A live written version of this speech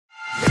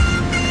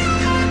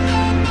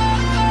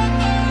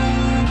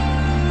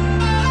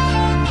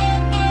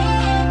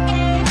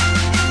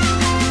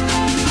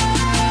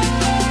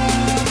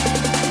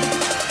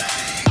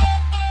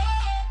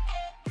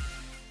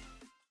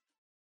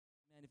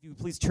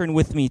turn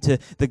with me to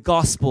the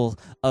Gospel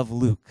of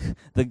Luke.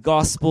 The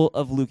Gospel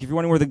of Luke. If you're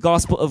wondering where the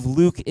Gospel of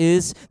Luke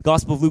is, the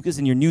Gospel of Luke is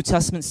in your New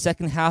Testament,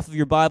 second half of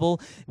your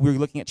Bible. We're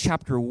looking at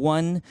chapter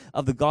 1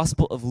 of the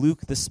Gospel of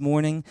Luke this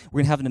morning. We're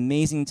going to have an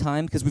amazing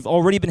time because we've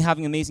already been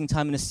having an amazing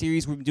time in a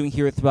series we've been doing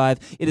here at Thrive.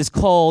 It is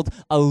called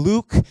A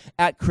Luke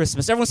at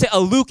Christmas. Everyone say, A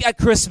Luke at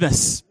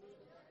Christmas.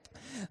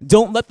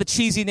 Don't let the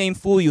cheesy name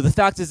fool you. The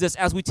fact is this,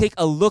 as we take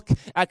a look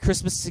at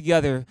Christmas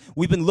together,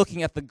 we've been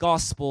looking at the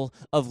Gospel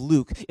of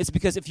Luke. It's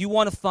because if you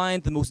want to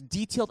find the most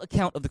detailed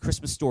account of the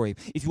Christmas story,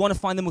 if you want to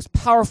find the most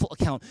powerful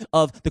account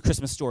of the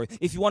Christmas story,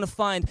 if you want to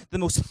find the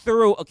most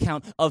thorough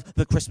account of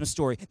the Christmas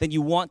story, then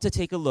you want to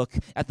take a look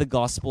at the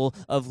Gospel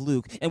of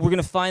Luke. And we're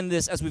going to find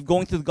this as we've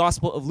going through the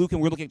Gospel of Luke,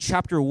 and we're looking at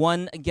chapter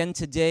 1 again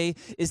today,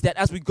 is that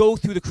as we go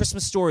through the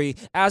Christmas story,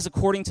 as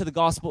according to the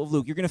Gospel of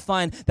Luke, you're going to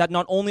find that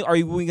not only are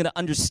we going to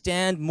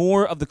understand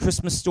more of the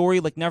Christmas story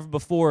like never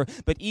before,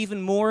 but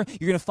even more,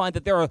 you're going to find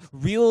that there are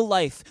real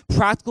life,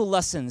 practical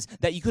lessons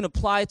that you can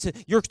apply to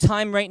your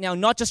time right now,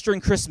 not just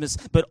during Christmas,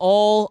 but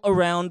all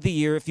around the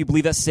year. If you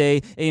believe that,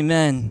 say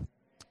amen.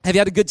 Have you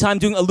had a good time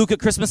doing a Luke at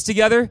Christmas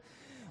together?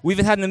 We've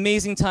had an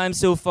amazing time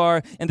so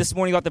far, and this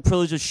morning I got the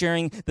privilege of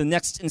sharing the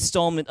next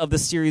installment of the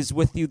series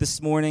with you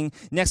this morning.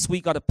 Next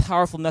week, got a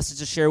powerful message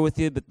to share with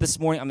you, but this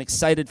morning I'm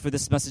excited for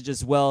this message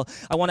as well.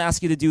 I want to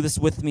ask you to do this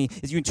with me.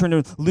 As you turn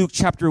to Luke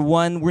chapter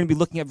 1, we're going to be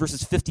looking at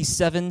verses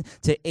 57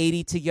 to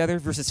 80 together,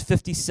 verses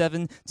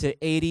 57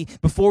 to 80.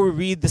 Before we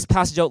read this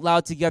passage out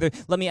loud together,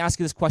 let me ask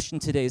you this question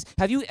today.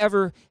 Have you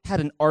ever had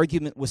an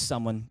argument with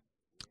someone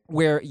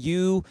where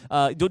you,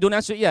 don't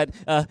answer it yet,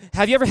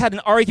 have you ever had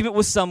an argument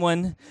with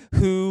someone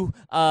who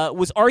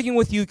was arguing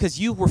with you because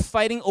you were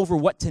fighting over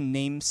what to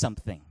name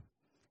something?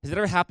 Has that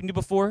ever happened to you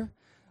before?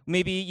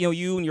 Maybe,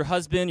 you and your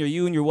husband or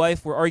you and your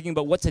wife were arguing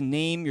about what to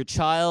name your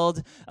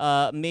child.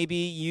 Maybe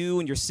you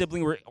and your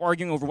sibling were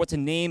arguing over what to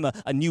name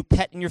a new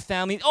pet in your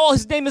family. Oh,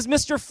 his name is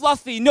Mr.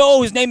 Fluffy.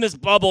 No, his name is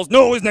Bubbles.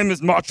 No, his name is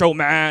Macho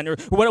Man, or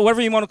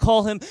whatever you want to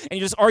call him, and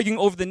you're just arguing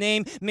over the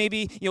name.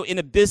 Maybe, in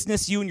a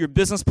business, you and your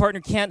business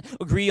partner can't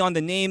agree on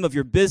the name of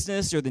your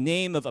business or the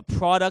name of a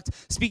product.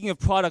 Speaking of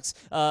products,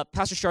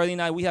 Pastor Charlene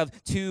and I, we have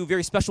two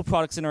very special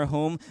products in our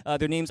home.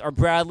 Their names are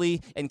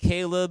Bradley and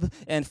Caleb,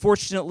 and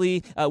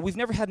fortunately, we've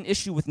never had an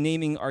issue with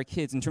naming our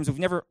kids in terms of we've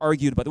never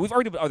argued about it. We've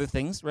argued about other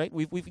things, right?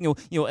 We've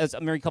as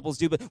married couples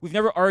do, but we've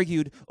never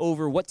argued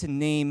over what to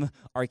name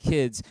our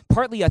kids.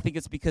 Partly, I think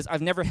it's because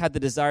I've never had the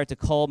desire to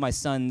call my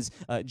sons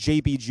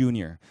JB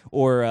Jr.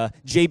 or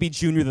JB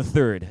Jr. the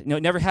Third.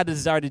 Never had the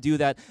desire to do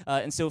that.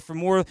 And so for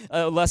more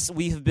or less,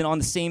 we have been on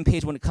the same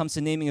page when it comes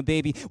to naming a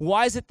baby.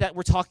 Why is it that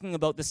we're talking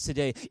about this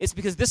today? It's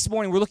because this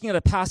morning we're looking at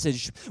a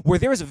passage where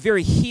there is a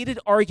very heated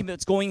argument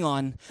that's going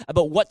on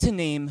about what to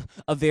name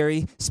a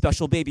very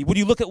special baby. Would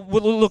you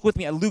look with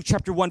me at Luke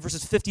chapter 1,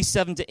 verses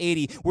 57 to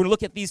 80. We're going to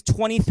look at these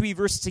 23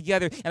 verses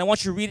together, and I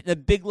want you to read it in a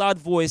big, loud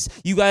voice.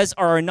 You guys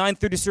are our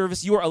 9:30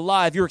 service. You are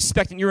alive. You're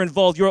expectant. You're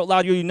involved. You're out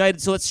loud. You're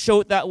united. So let's show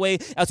it that way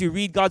as we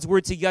read God's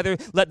word together.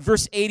 Let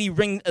verse 80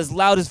 ring as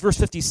loud as verse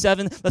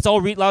 57. Let's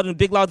all read loud in a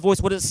big, loud voice.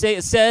 What does it say?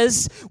 It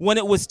says, when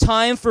it was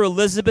time for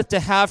Elizabeth to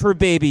have her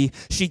baby,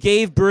 she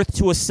gave birth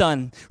to a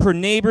son. Her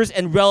neighbors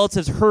and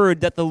relatives heard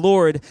that the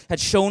Lord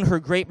had shown her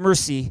great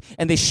mercy,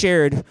 and they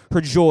shared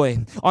her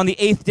joy. On the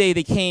 8th day,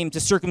 they came to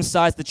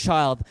circumcise the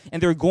child,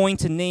 and they were going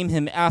to name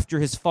him after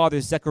his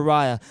father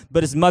Zechariah.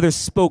 But his mother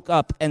spoke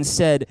up and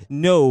said,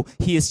 no,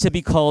 he is to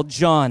be called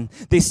John.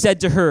 They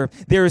said to her,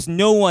 there is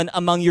no one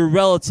among your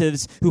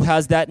relatives who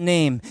has that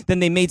name. Then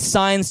they made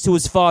signs to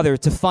his father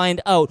to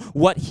find out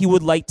what he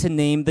would like to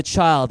name the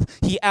child.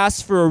 He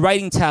asked for a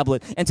writing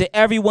tablet, and to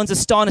everyone's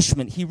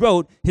astonishment, he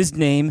wrote, his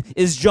name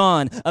is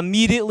John.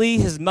 Immediately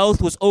his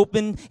mouth was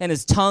opened and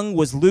his tongue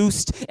was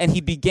loosed, and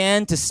he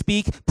began to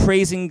speak,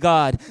 praising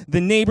God.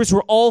 The neighbors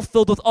were all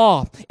filled with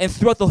awe, and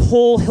throughout the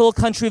whole hill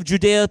country of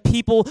Judea,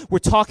 people were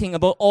talking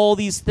about all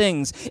these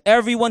things.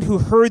 Everyone who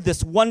heard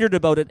this wondered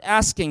about it,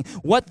 asking,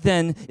 what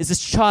then is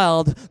this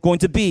child going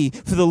to be?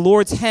 For the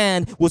Lord's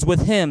hand was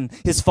with him.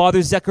 His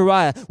father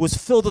Zechariah was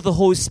filled with the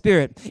Holy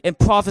Spirit and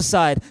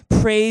prophesied,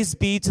 praise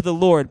be to the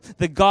Lord,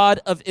 the God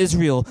of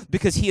Israel,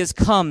 because he has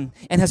come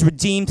and has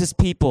redeemed his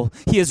people.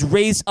 He has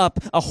raised up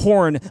a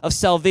horn of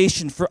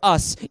salvation for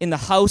us in the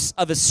house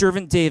of his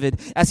servant David,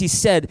 as he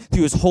said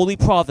through his holy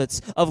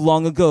prophets of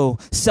long ago,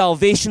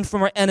 salvation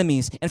from our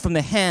enemies and from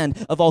the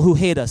hand of all who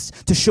hate us,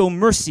 to show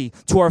mercy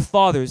to our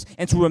fathers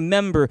and to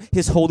remember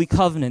his holy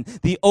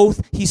covenant, the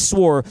oath he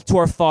swore to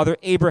our father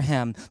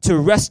Abraham, to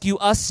rescue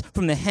us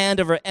from the hand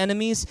of our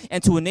enemies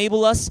and to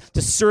enable us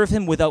to serve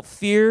him without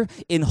fear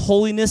in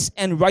holiness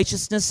and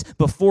righteousness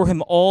before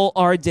him all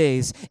our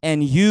days.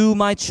 And you,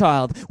 my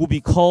child, will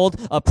be called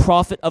a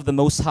prophet of the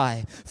Most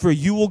High, for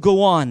you will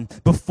go on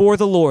before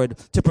the Lord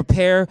to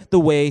prepare the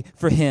way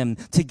for him,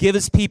 to give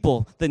his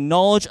people the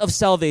knowledge knowledge of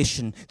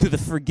salvation through the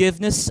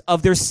forgiveness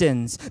of their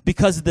sins,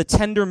 because of the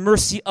tender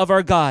mercy of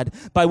our God,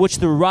 by which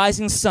the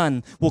rising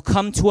sun will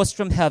come to us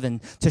from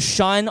heaven to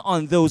shine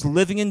on those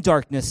living in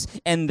darkness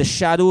and the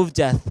shadow of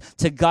death,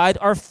 to guide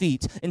our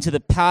feet into the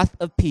path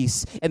of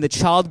peace. And the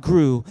child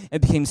grew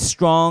and became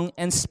strong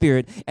in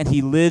spirit, and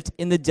he lived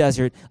in the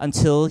desert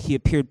until he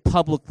appeared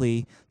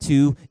publicly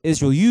to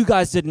Israel. You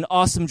guys did an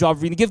awesome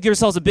job reading. Give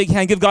yourselves a big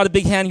hand. Give God a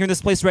big hand here in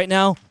this place right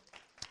now.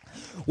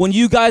 When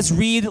you guys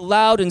read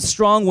loud and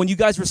strong, when you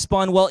guys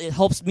respond well, it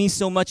helps me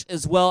so much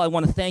as well. I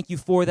want to thank you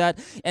for that.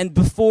 And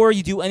before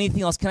you do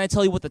anything else, can I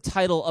tell you what the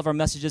title of our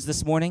message is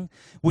this morning?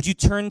 Would you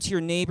turn to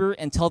your neighbor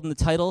and tell them the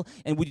title?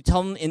 And would you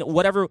tell them in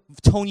whatever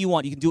tone you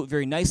want? You can do it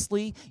very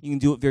nicely. You can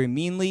do it very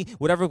meanly.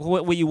 Whatever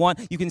way you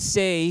want. You can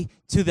say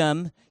to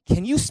them,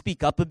 can you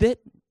speak up a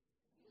bit?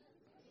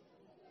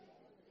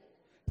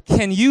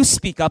 Can you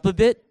speak up a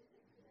bit?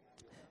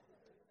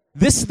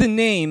 This is the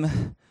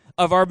name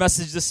of our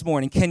message this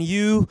morning. Can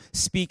you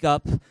speak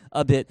up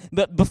a bit?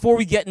 But before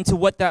we get into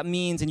what that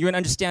means, and you're going to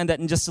understand that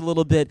in just a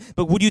little bit,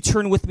 but would you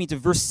turn with me to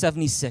verse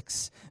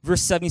 76?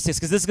 Verse 76,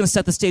 because this is going to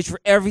set the stage for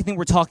everything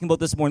we're talking about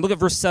this morning. Look at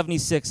verse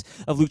 76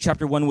 of Luke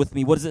chapter 1 with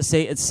me. What does it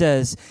say? It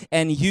says,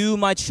 and you,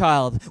 my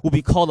child, will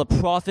be called a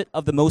prophet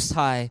of the Most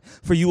High,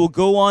 for you will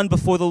go on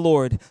before the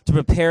Lord to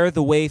prepare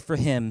the way for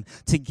him,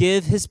 to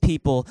give his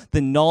people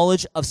the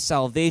knowledge of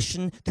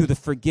salvation through the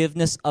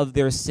forgiveness of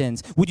their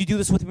sins. Would you do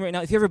this with me right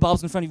now? If you have your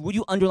Bibles in front of you, would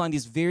you underline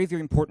these very,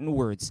 very important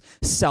words?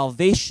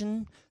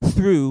 Salvation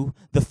through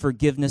the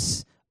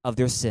forgiveness of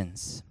their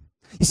sins.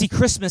 You see,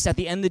 Christmas at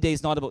the end of the day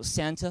is not about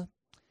Santa.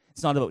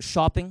 It's not about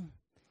shopping.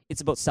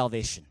 It's about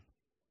salvation.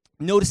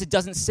 Notice it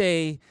doesn't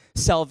say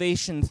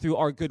salvation through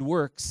our good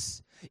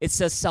works. It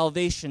says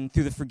salvation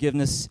through the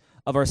forgiveness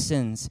of our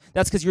sins.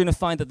 That's because you're going to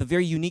find that the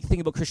very unique thing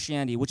about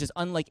Christianity, which is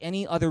unlike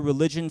any other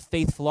religion,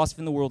 faith,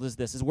 philosophy in the world, is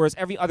this. Is whereas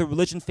every other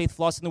religion, faith,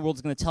 philosophy in the world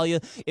is going to tell you,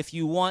 if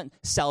you want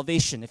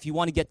salvation, if you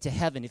want to get to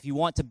heaven, if you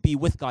want to be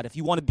with God, if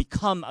you want to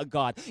become a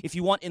God, if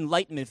you want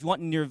enlightenment, if you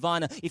want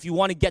nirvana, if you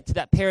want to get to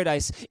that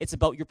paradise, it's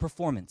about your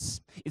performance.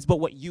 It's about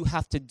what you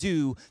have to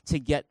do to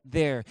get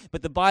there.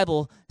 But the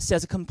Bible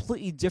says a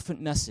completely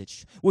different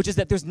message, which is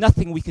that there's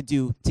nothing we could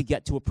do to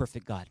get to a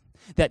perfect God.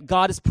 That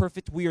God is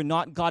perfect, we are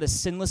not. God is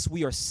sinless,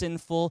 we are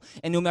sinful.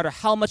 And no matter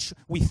how much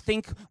we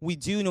think we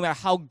do, no matter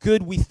how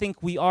good we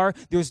think we are,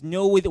 there's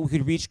no way that we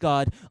could reach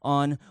God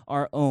on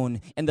our own.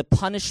 And the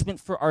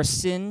punishment for our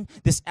sin,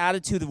 this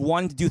attitude of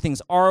wanting to do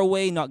things our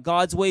way, not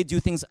God's way,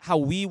 do things how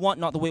we want,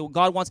 not the way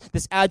God wants,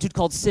 this attitude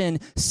called sin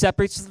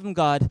separates us from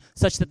God,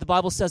 such that the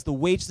Bible says the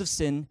wages of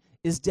sin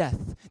is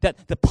death.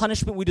 That the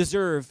punishment we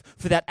deserve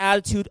for that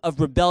attitude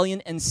of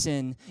rebellion and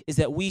sin is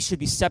that we should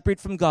be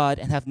separated from God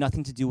and have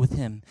nothing to do with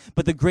him.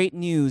 But the great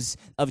news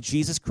of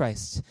Jesus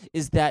Christ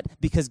is that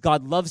because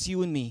God loves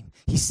you and me,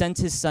 he sent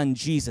his son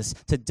Jesus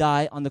to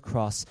die on the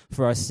cross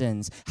for our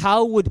sins.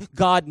 How would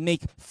God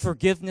make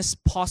forgiveness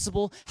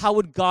possible? How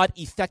would God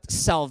effect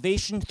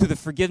salvation through the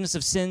forgiveness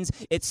of sins?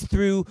 It's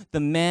through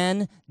the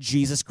man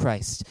Jesus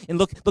Christ. And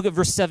look at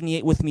verse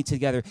 78 with me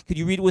together. Could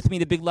you read it with me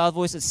in a big loud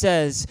voice? It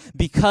says,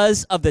 because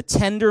of the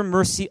tender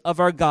mercy of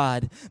our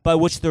God, by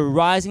which the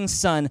rising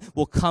sun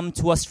will come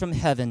to us from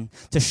heaven,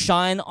 to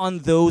shine on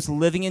those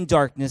living in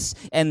darkness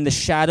and the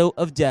shadow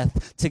of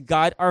death, to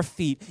guide our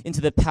feet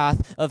into the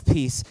path of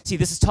peace. See,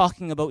 this is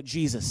talking about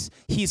Jesus.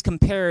 He's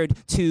compared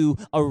to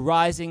a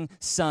rising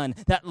sun.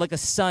 That like a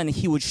sun,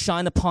 he would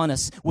shine upon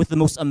us with the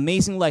most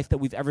amazing life that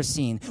we've ever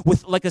seen.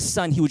 With like a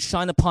sun, he would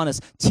shine upon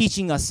us,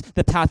 teaching us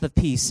the path of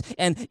peace.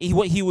 And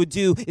what he would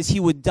do is he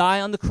would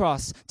die on the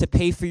cross to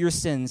pay for your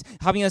sins.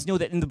 How many of you guys know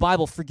that in the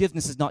Bible,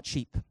 forgiveness is not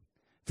cheap?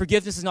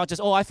 Forgiveness is not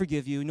just, oh, I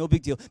forgive you, no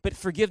big deal. But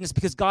forgiveness,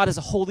 because God is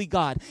a holy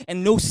God,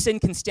 and no sin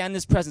can stand in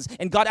his presence.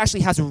 And God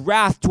actually has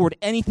wrath toward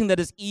anything that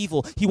is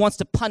evil. He wants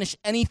to punish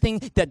anything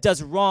that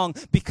does wrong.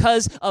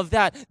 Because of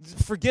that,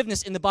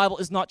 forgiveness in the Bible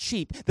is not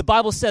cheap. The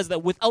Bible says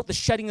that without the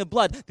shedding of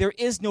blood, there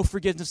is no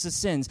forgiveness of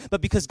sins. But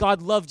because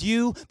God loved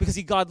you,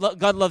 because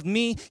God loved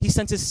me, he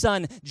sent his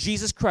son,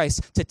 Jesus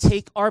Christ, to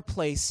take our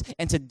place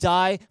and to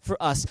die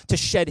for us, to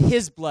shed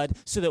his blood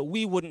so that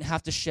we wouldn't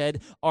have to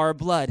shed our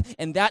blood.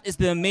 And that is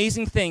the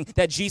amazing thing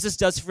that Jesus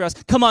does for us.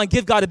 Come on,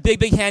 give God a big,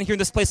 big hand here in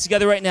this place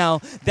together right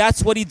now.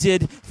 That's what he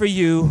did for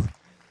you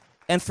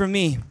and for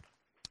me.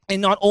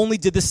 And not only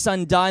did the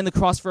Son die on the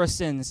cross for our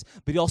sins,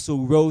 but he also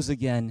rose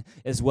again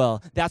as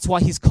well. That's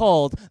why he's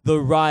called the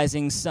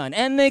rising sun.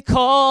 And they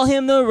call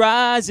him the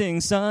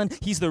rising sun.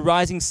 He's the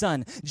rising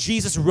sun.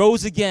 Jesus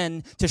rose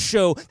again to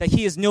show that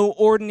he is no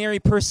ordinary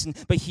person,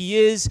 but he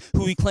is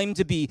who he claimed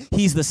to be.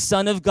 He's the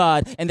Son of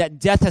God, and that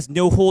death has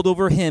no hold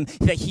over him,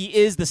 that he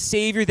is the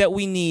Savior that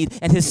we need,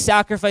 and his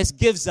sacrifice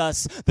gives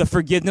us the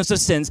forgiveness of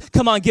sins.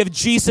 Come on, give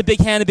Jesus a big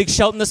hand, a big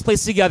shout in this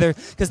place together,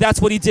 because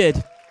that's what he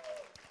did.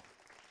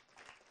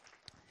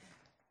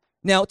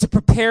 Now, to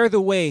prepare the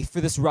way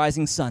for this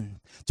rising sun,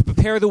 to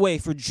prepare the way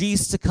for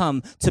Jesus to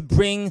come to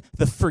bring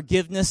the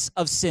forgiveness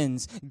of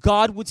sins.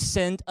 God would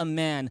send a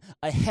man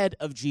ahead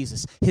of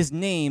Jesus. His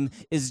name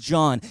is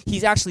John.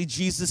 He's actually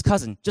Jesus'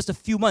 cousin, just a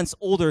few months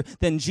older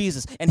than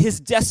Jesus. And his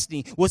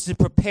destiny was to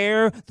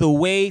prepare the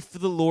way for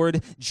the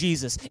Lord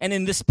Jesus. And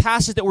in this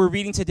passage that we're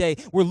reading today,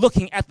 we're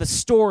looking at the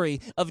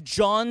story of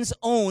John's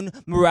own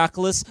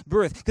miraculous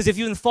birth. Because if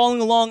you've been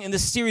following along in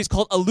this series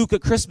called A Luke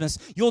at Christmas,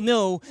 you'll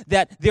know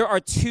that there are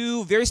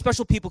two very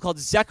special people called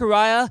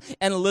Zechariah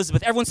and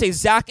Elizabeth. Everyone say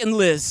Zach and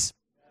Liz.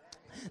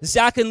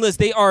 Zach and Liz,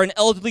 they are an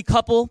elderly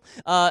couple.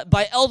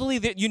 By elderly,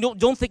 you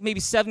don't think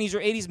maybe 70s or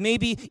 80s,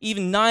 maybe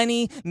even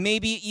 90,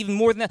 maybe even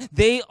more than that.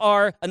 They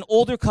are an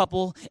older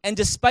couple, and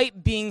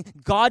despite being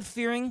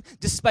God-fearing,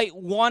 despite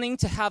wanting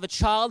to have a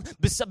child,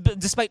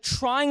 despite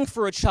trying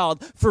for a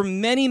child for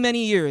many,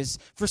 many years,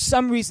 for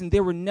some reason,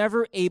 they were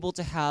never able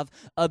to have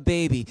a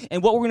baby.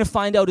 And what we're going to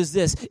find out is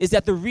this, is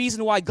that the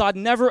reason why God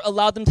never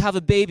allowed them to have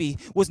a baby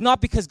was not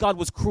because God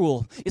was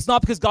cruel. It's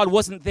not because God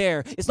wasn't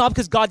there. It's not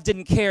because God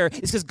didn't care.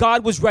 It's because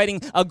God was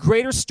writing a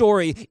greater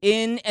story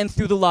in and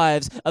through the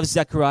lives of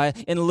Zechariah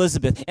and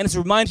Elizabeth. And it's a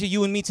reminder to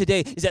you and me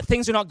today is that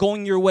things are not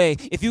going your way.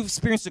 If you've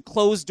experienced a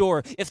closed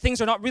door, if things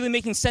are not really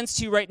making sense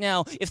to you right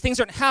now, if things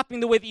aren't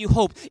happening the way that you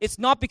hope, it's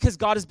not because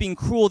God is being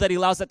cruel that he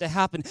allows that to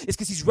happen. It's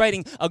because he's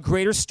writing a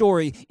greater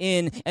story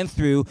in and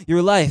through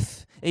your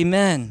life.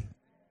 Amen.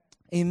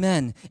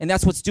 Amen. And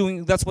that's what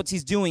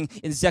he's doing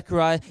in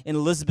Zechariah and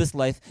Elizabeth's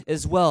life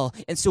as well.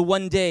 And so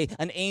one day,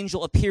 an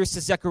angel appears to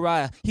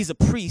Zechariah. He's a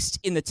priest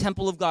in the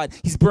temple of God.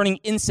 He's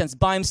burning incense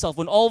by himself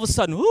when all of a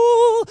sudden,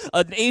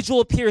 an angel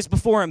appears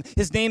before him.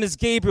 His name is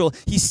Gabriel.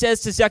 He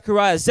says to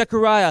Zechariah,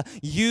 Zechariah,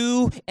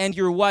 you and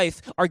your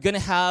wife are going to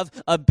have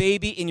a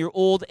baby in your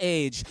old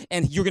age,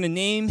 and you're going to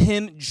name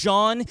him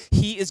John.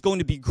 He is going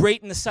to be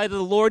great in the sight of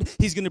the Lord.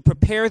 He's going to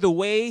prepare the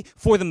way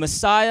for the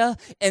Messiah.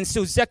 And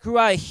so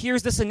Zechariah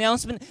hears this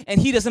announcement, and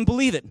he doesn't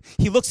believe it.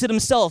 He looks at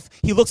himself.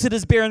 He looks at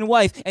his barren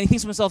wife, and he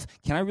thinks to himself,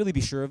 can I really be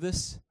sure of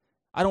this?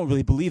 I don't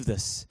really believe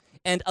this.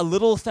 And a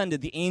little offended,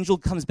 the angel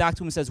comes back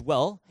to him and says,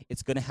 well,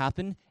 it's going to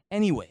happen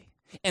anyway.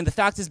 And the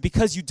fact is,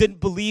 because you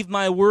didn't believe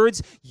my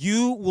words,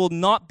 you will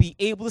not be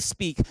able to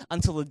speak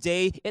until the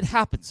day it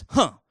happens.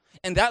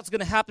 And that's going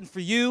to happen for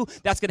you.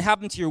 That's going to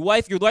happen to your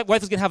wife. Your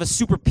wife is going to have a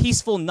super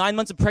peaceful 9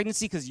 months of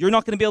pregnancy because you're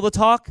not going to be able to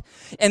talk.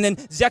 And then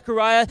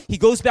Zechariah, he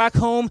goes back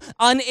home,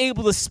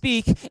 unable to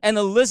speak, and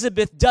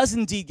Elizabeth does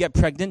indeed get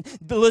pregnant.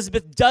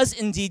 Elizabeth does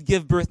indeed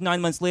give birth 9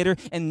 months later,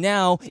 and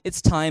now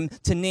it's time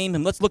to name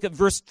him. Let's look at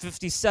verse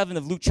 57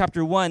 of Luke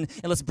chapter 1,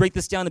 and let's break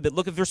this down a bit.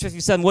 Look at verse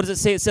 57. What does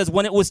it say? It says,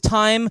 when it was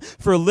time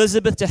for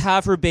Elizabeth to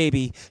have her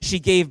baby, she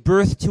gave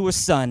birth to a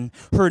son.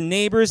 Her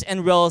neighbors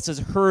and relatives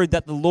heard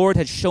that the Lord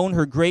had shown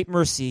her great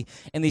mercy,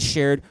 and they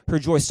shared her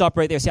joy. Stop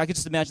right there. See, I could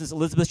just imagine this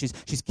Elizabeth.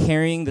 She's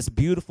carrying this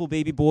beautiful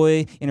baby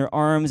boy in her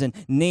arms, and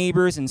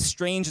neighbors and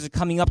strangers are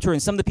coming up to her,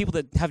 and some of the people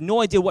that have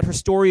no idea what her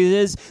story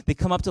is, they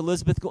come up to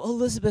Elizabeth and go, oh,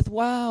 Elizabeth,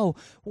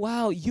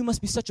 wow, you must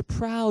be such a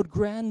proud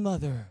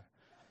grandmother.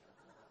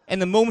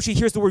 And the moment she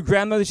hears the word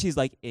grandmother, she's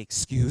like,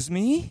 excuse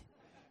me?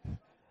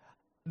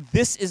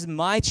 This is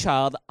my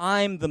child.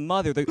 I'm the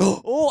mother. Like,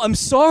 oh, I'm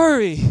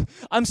sorry.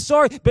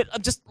 But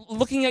I'm just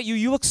looking at you.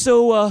 You look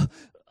so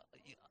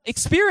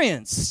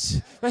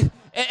experienced, right?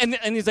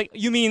 And he's like,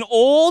 you mean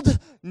old?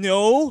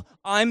 No,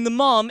 I'm the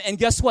mom. And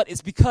guess what?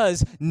 It's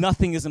because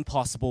nothing is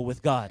impossible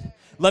with God.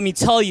 Let me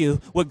tell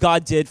you what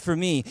God did for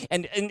me.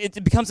 And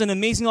it becomes an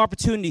amazing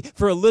opportunity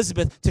for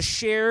Elizabeth to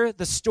share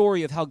the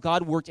story of how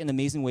God worked in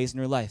amazing ways in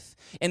her life.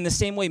 In the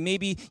same way,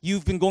 maybe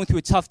you've been going through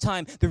a tough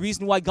time. The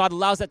reason why God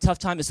allows that tough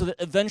time is so that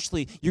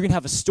eventually you're going to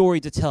have a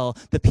story to tell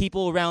the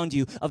people around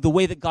you of the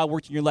way that God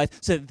worked in your life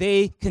so that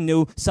they can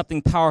know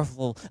something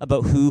powerful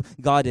about who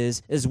God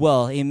is as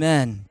well.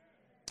 Amen.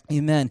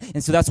 Amen.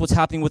 And so that's what's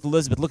happening with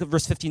Elizabeth. Look at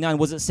verse 59.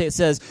 What does it say? It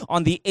says,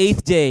 on the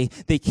 8th day,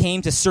 they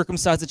came to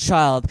circumcise the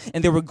child,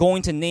 and they were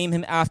going to name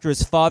him after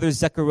his father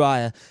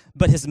Zechariah.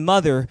 But his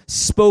mother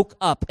spoke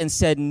up and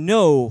said,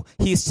 no,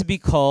 he is to be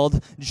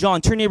called John.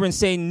 Turn to your neighbor and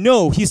say,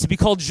 no, he is to be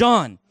called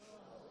John.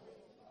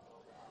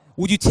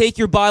 Would you take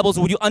your Bibles,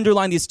 would you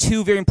underline these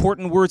two very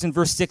important words in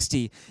verse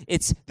 60?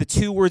 The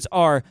two words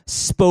are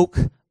spoke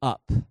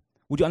up.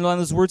 Would you underline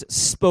those words?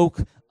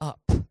 Spoke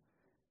up.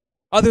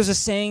 Others are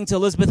saying to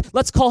Elizabeth,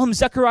 let's call him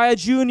Zechariah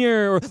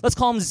Jr., or let's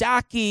call him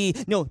Zachy.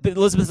 No, but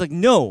Elizabeth's like,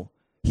 no,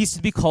 he's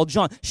to be called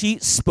John. She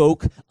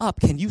spoke up.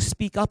 Can you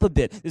speak up a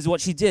bit? This is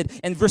what she did.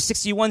 And verse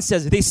 61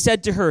 says, they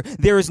said to her,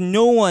 there is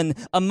no one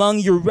among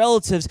your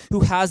relatives who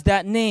has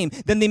that name.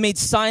 Then they made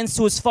signs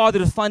to his father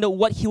to find out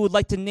what he would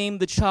like to name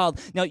the child.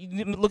 Now,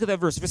 look at that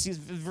verse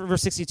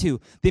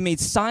 62. They made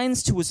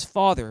signs to his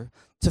father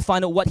to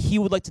find out what he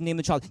would like to name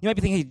the child. You might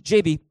be thinking,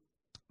 hey, JB,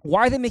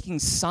 why are they making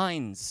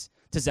signs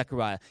to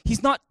Zechariah?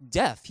 He's not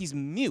deaf. He's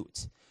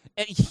mute.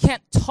 And he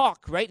can't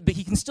talk, right? But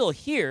he can still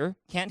hear,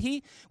 can't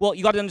he? Well,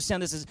 you got to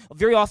understand this is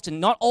very often,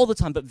 not all the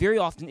time, but very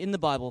often in the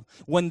Bible,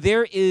 when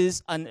there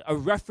is a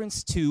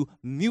reference to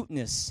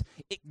muteness,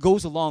 it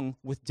goes along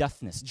with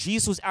deafness.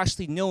 Jesus was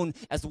actually known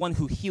as the one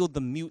who healed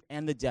the mute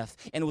and the deaf.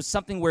 And it was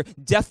something where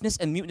deafness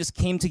and muteness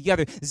came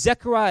together.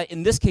 Zechariah,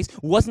 in this case,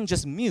 wasn't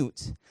just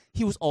mute.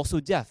 He was also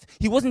deaf.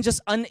 He wasn't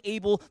just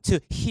unable to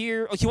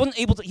hear, or he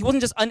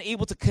wasn't just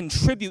unable to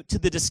contribute to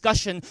the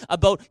discussion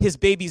about his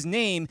baby's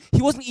name.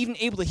 He wasn't even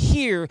able to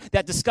hear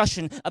that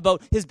discussion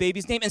about his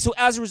baby's name. And so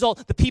as a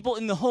result, the people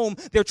in the home,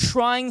 they're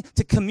trying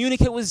to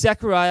communicate with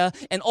Zechariah,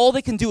 and all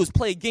they can do is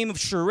play a game of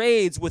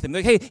charades with him.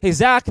 They're like, hey,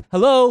 Zach,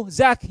 hello,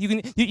 Zach,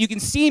 you can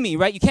see me,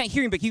 right? You can't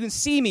hear me, but you can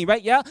see me,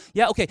 right? Yeah,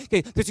 okay.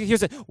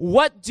 Here's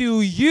what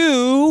do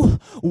you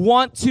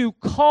want to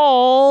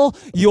call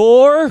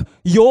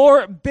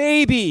your baby?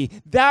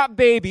 That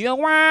baby,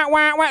 wah,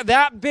 wah, wah,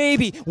 that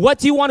baby. What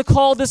do you want to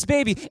call this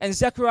baby? And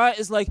Zechariah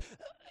is like,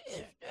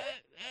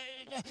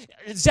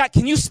 Zach,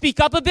 can you speak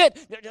up a bit?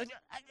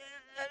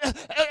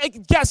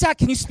 Zach,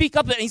 can you speak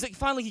up? And he's like,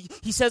 finally,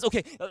 he says,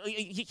 okay,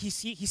 he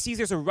sees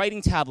there's a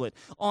writing tablet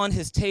on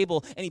his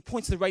table, and he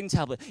points to the writing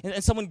tablet,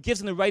 and someone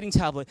gives him the writing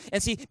tablet.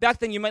 And see, back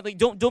then, you might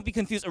don't be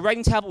confused. A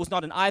writing tablet was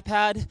not an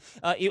iPad.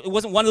 It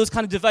wasn't one of those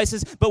kind of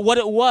devices, but what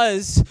it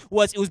was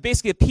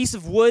basically a piece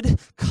of wood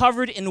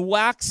covered in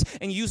wax,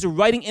 and you used a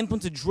writing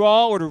implement to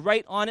draw or to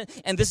write on it.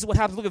 And this is what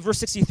happens. Look at verse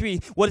 63.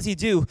 What does he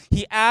do?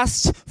 He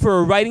asked for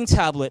a writing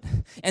tablet,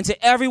 and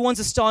to everyone's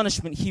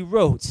astonishment, he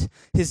wrote,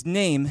 his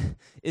name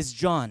is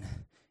John.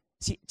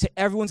 See, to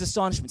everyone's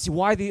astonishment. See,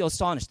 why are they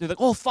astonished? They're like,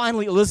 oh,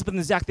 finally, Elizabeth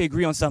and Zach, they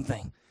agree on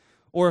something.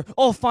 Or,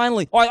 oh,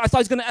 finally, I thought he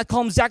was going to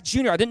call him Zach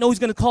Jr. I didn't know he was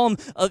going to call him,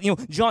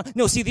 John.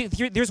 No, see,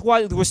 here's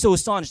why we're so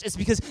astonished. It's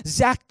because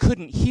Zach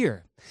couldn't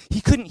hear.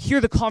 He couldn't hear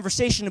the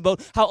conversation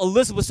about how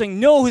Elizabeth was saying,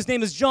 no, his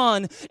name is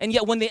John. And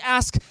yet when they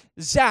ask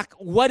Zach,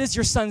 what is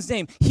your son's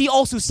name? He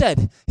also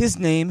said, his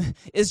name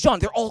is John.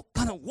 They're all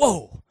kind of,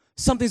 whoa.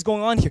 Something's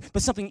going on here.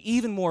 But something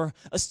even more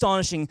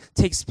astonishing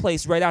takes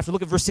place right after.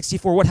 Look at verse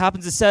 64. What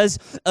happens? It says,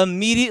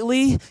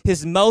 immediately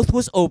his mouth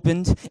was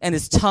opened and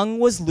his tongue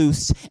was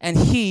loosed and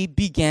he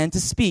began to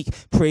speak,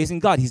 praising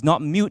God. He's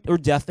not mute or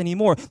deaf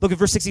anymore. Look at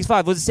verse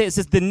 65. What does it say? It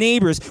says, the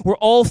neighbors were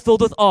all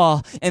filled with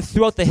awe, and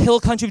throughout the hill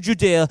country of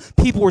Judea,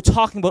 people were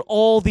talking about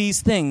all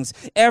these things.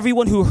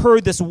 Everyone who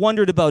heard this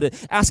wondered about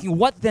it, asking,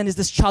 what then is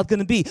this child going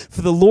to be?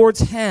 For the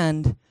Lord's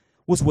hand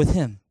was with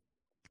him.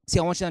 See,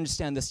 I want you to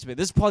understand this today.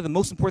 This is probably the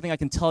most important thing I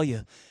can tell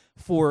you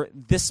for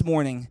this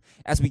morning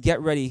as we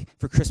get ready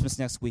for Christmas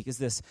next week is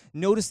this.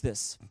 Notice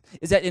this,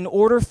 is that in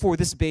order for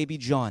this baby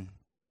John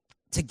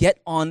to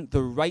get on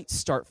the right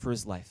start for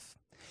his life,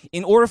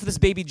 in order for this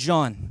baby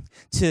John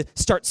to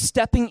start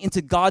stepping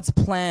into God's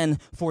plan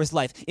for his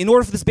life, in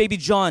order for this baby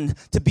John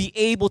to be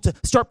able to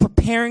start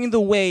preparing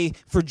the way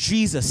for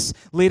Jesus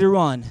later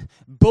on,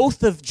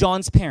 both of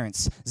John's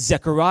parents,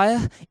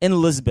 Zechariah and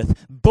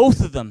Elizabeth, both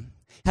of them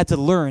had to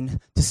learn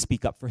to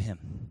speak up for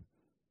him.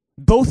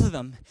 Both of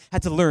them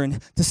had to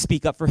learn to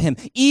speak up for him,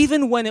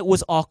 even when it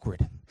was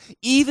awkward,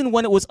 even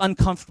when it was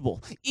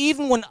uncomfortable,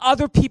 even when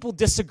other people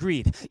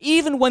disagreed,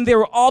 even when there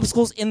were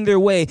obstacles in their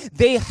way.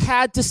 They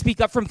had to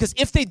speak up for him, because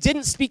if they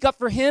didn't speak up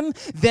for him,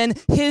 then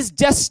his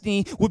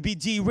destiny would be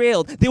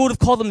derailed. They would have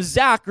called him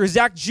Zach or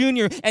Zach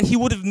Jr., and he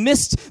would have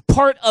missed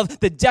part of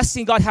the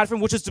destiny God had for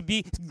him, which is to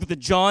be the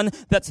John,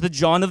 that's the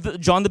John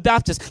of John the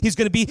Baptist. He's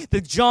going to be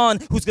the John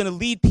who's going to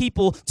lead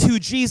people to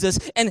Jesus.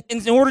 And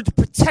in order to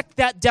protect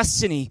that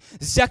destiny,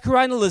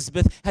 Zechariah and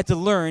Elizabeth had to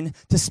learn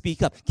to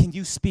speak up. Can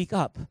you speak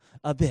up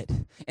a bit?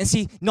 And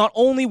see, not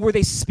only were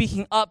they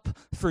speaking up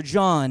for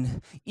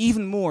John,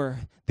 even more,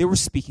 they were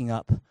speaking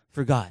up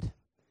for God.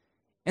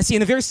 And see,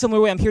 in a very similar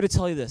way, I'm here to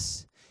tell you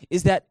this,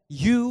 is that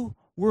you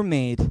were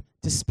made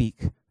to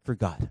speak for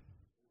God.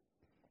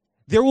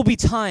 There will be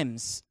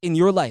times in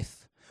your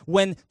life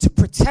when, to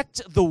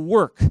protect the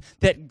work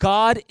that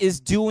God is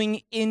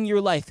doing in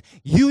your life,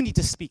 you need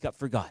to speak up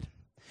for God.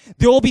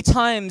 There will be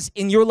times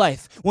in your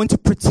life when, to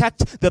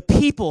protect the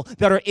people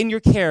that are in your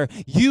care,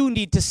 you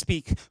need to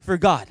speak for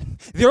God.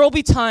 There will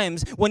be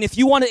times when, if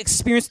you want to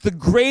experience the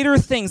greater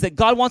things that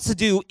God wants to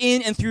do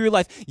in and through your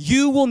life,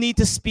 you will need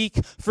to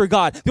speak for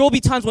God. There will be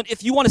times when,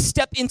 if you want to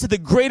step into the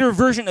greater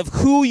version of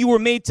who you were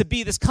made to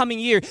be this coming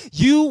year,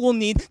 you will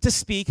need to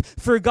speak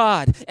for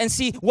God. And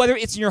see, whether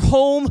it's in your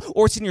home,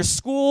 or it's in your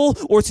school,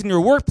 or it's in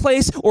your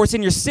workplace, or it's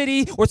in your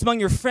city, or it's among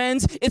your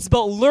friends, it's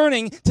about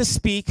learning to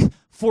speak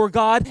for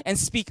God and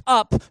speak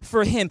up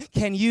for him.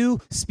 Can you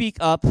speak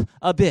up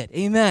a bit?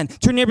 Amen. Turn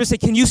to your neighbor and say,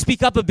 can you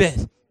speak up a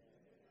bit?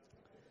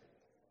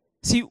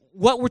 See,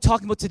 what we're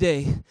talking about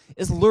today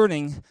is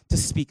learning to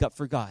speak up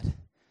for God.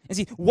 And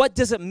see, what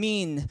does it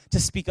mean to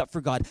speak up for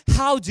God?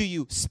 How do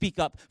you speak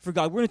up for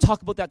God? We're going to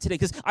talk about that today,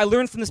 because I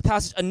learned from this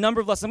passage a number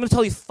of lessons. I'm going to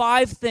tell you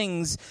 5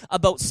 things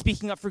about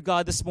speaking up for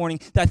God this morning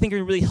that I think are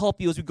going to really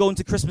help you as we go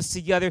into Christmas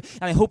together.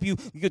 And I hope you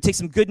take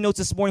some good notes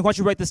this morning. Why don't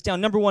you write this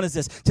down? Number 1 is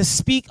this. To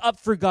speak up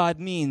for God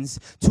means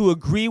to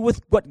agree with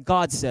what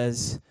God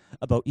says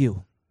about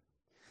you.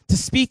 To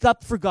speak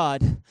up for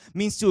God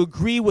means to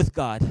agree with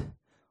God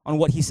on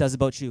what he says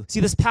about you. See,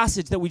 this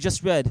passage that we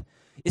just read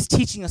is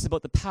teaching us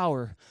about the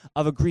power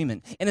of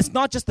agreement. And it's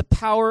not just the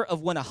power of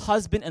when a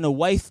husband and a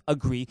wife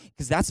agree,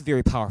 because that's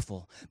very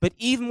powerful. But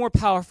even more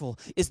powerful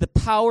is the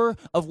power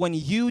of when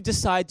you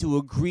decide to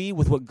agree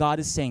with what God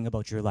is saying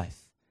about your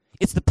life.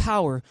 It's the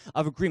power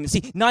of agreement.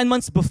 See, 9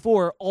 months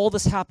before all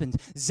this happened,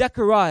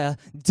 Zechariah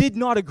did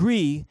not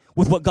agree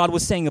with what God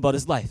was saying about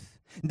his life.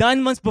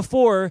 9 months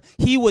before,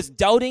 he was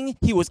doubting,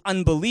 he was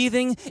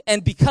unbelieving,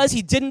 and because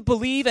he didn't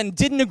believe and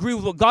didn't agree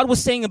with what God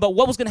was saying about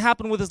what was going to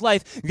happen with his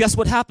life, guess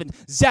what happened?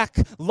 Zach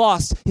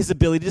lost his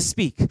ability to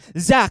speak.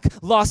 Zach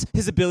lost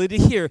his ability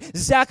to hear.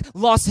 Zach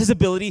lost his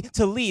ability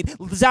to lead.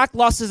 Zach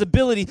lost his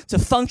ability to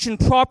function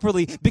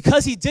properly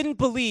because he didn't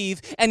believe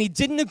and he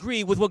didn't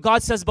agree with what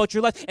God says about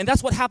your life. And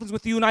that's what happens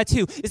with you and I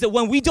too, is that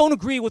when we don't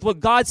agree with what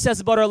God says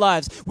about our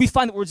lives, we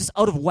find that we're just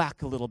out of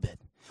whack a little bit.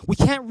 We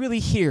can't really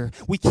hear.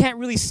 We can't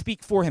really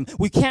speak for him.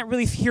 We can't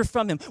really hear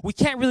from him. We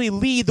can't really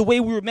lead the way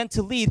we were meant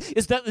to lead.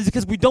 Is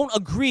because we don't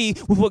agree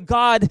with what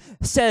God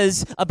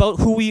says about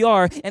who we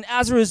are. And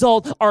as a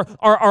result,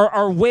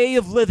 our way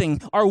of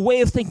living, our way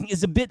of thinking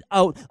is a bit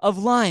out of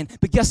line.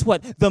 But guess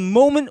what? The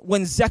moment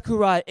when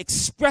Zechariah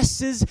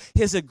expresses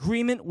his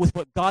agreement with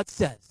what God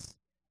says,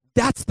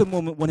 that's the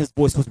moment when his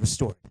voice was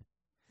restored.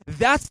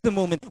 That's the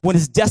moment when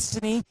his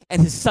destiny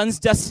and his son's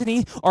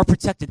destiny are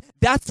protected.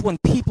 That's when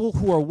people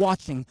who are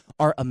watching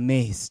are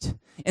amazed.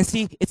 And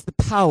see, it's the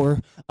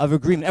power of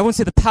agreement. Everyone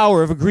say the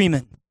power of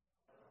agreement.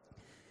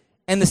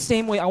 And the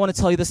same way I want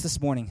to tell you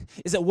this morning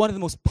is that one of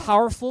the most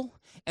powerful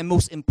and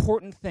most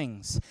important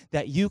things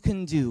that you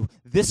can do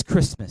this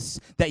Christmas,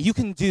 that you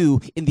can do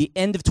in the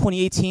end of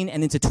 2018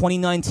 and into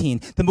 2019,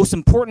 the most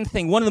important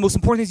thing, one of the most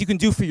important things you can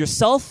do for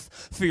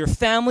yourself, for your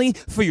family,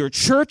 for your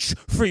church,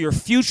 for your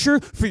future,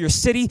 for your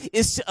city,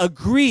 is to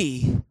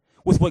agree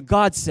with what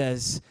God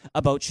says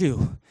about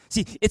you.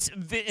 See, it's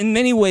in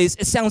many ways,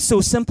 it sounds so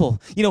simple.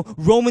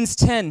 Romans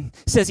 10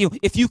 says,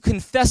 if you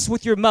confess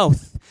with your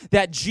mouth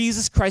that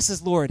Jesus Christ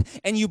is Lord,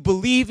 and you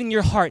believe in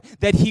your heart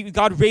that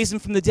God raised him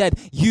from the dead,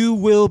 you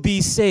will be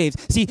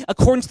saved. See,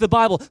 according to the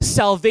Bible,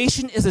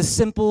 salvation is as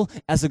simple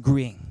as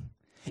agreeing.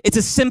 It's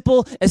as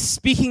simple as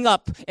speaking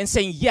up and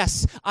saying,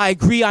 yes, I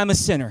agree I'm a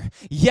sinner.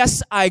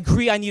 Yes, I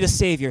agree I need a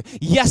Savior.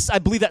 Yes, I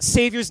believe that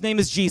Savior's name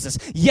is Jesus.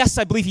 Yes,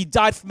 I believe he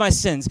died for my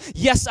sins.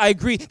 Yes, I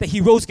agree that he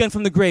rose again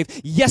from the grave.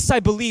 Yes, I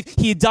believe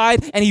he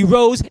died and he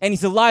rose and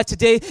he's alive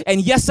today.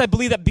 And yes, I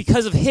believe that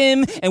because of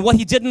him and what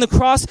he did on the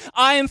cross,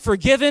 I am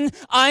forgiven.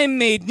 I am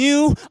made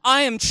new.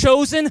 I am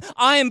chosen.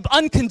 I am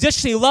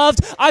unconditionally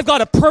loved. I've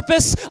got a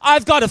purpose.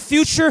 I've got a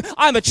future.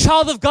 I'm a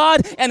child of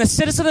God and a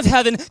citizen of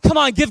heaven. Come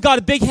on, give God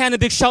a big hand, a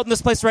big shout in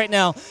this place right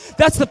now.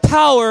 That's the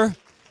power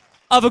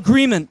of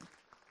agreement.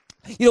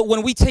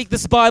 When we take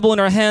this Bible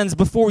in our hands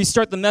before we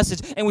start the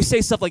message and we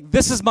say stuff like,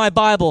 this is my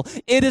Bible,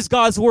 it is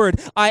God's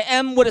word, I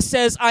am what it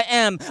says I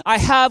am, I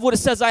have what it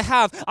says I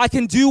have, I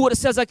can do what it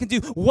says I can do.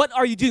 What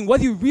are you doing?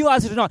 Whether you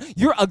realize it or not,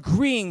 you're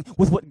agreeing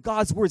with what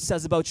God's word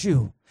says about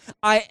you.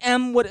 I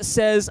am what it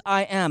says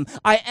I am.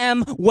 I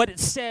am what it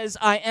says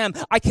I am.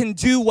 I can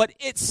do what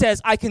it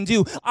says I can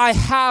do. I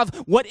have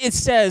what it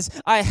says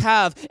I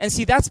have. And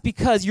see, that's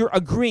because you're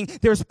agreeing.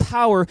 There's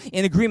power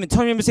in agreement.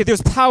 Tell me to say,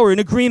 there's power in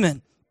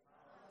agreement.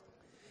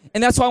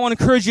 And that's why I want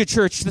to encourage you,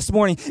 church, this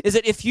morning, is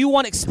that if you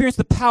want to experience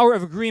the power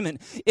of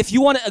agreement, if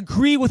you want to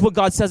agree with what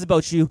God says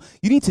about you,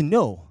 you need to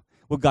know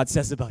what God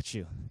says about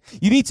you.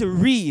 You need to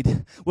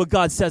read what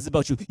God says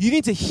about you. You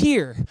need to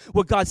hear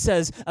what God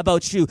says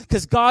about you,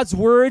 because God's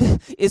word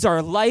is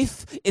our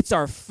life, it's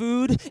our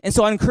food, and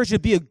so I encourage you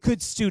to be a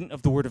good student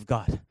of the word of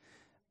God.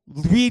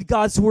 Read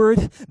God's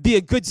word, be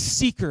a good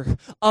seeker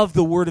of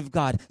the word of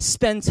God.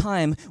 Spend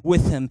time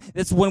with him.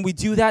 That's when we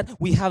do that,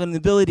 we have an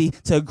ability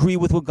to agree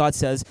with what God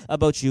says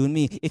about you and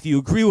me. If you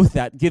agree with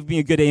that, give me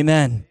a good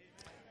amen.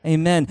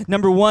 Amen.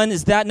 Number one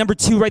is that. Number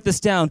two, write this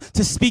down.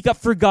 To speak up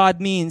for God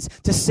means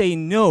to say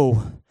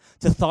no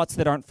to thoughts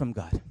that aren't from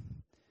God.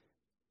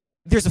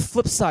 There's a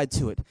flip side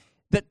to it.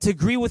 That to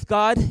agree with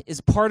God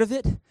is part of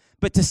it,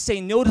 but to say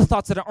no to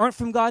thoughts that aren't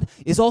from God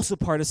is also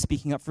part of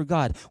speaking up for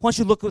God. Why don't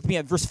you look with me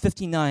at verse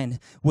 59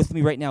 with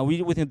me right now. Read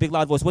it with me in a big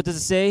loud voice. What does it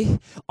say?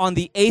 On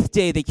the 8th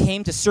day they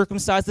came to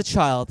circumcise the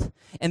child,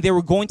 and they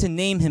were going to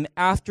name him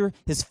after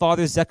his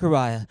father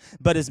Zechariah.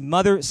 But his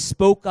mother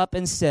spoke up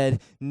and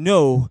said,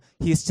 no,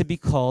 he is to be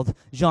called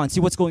John.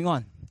 See what's going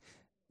on?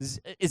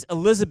 Is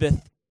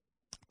Elizabeth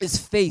is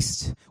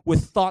faced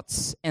with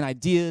thoughts and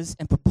ideas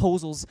and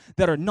proposals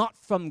that are not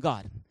from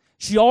God.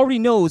 She already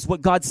knows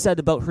what God said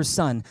about her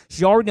son.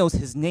 She already knows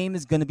his name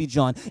is going to be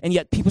John. And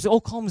yet people say, oh,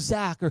 call him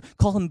Zach, or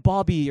call him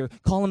Bobby, or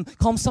call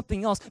him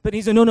something else. But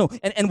he's like, no.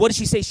 And what does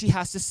she say? She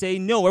has to say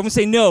no. Everyone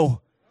say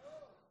no.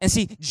 And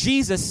see,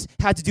 Jesus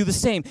had to do the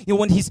same.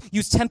 When he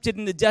was tempted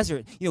in the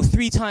desert,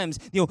 3 times,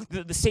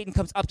 the Satan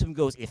comes up to him and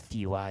goes, if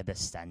you are the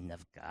Son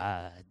of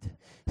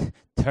God,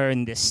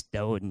 turn this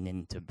stone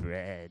into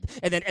bread.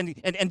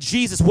 And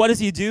Jesus, what does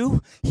he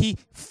do? He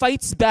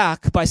fights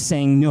back by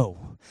saying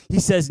no. He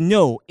says,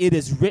 no, it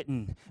is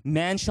written,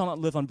 man shall not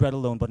live on bread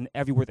alone, but in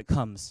every word that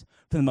comes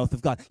from the mouth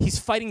of God. He's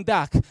fighting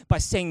back by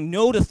saying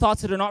no to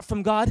thoughts that are not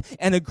from God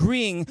and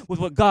agreeing with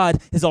what God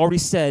has already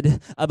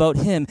said about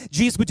him.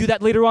 Jesus would do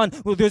that later on.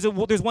 Well, there's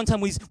one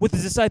time when he's with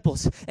his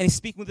disciples, and he's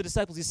speaking with the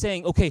disciples. He's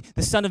saying, okay,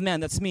 the Son of Man,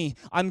 that's me.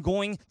 I'm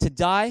going to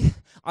die.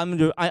 I'm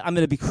going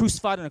to be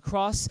crucified on a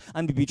cross.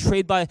 I'm going to be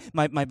betrayed by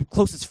my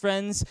closest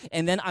friends,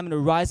 and then I'm going to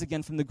rise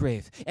again from the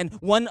grave. And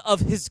one of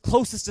his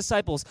closest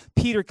disciples,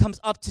 Peter, comes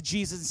up to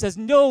Jesus and says,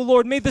 no,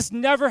 Lord, may this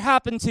never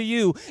happen to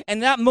you.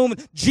 And that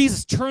moment,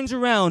 Jesus turns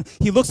around.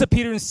 He looks at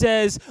Peter and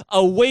says,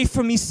 away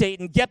from me,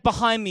 Satan. Get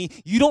behind me.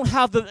 You don't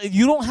have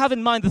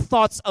in mind the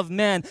thoughts of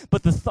man,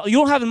 but you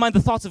don't have in mind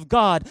the thoughts of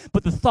God,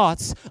 but the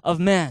thoughts of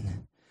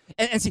man.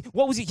 And see,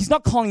 what was he? He's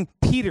not calling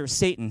Peter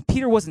Satan.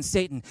 Peter wasn't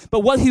Satan. But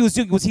what he was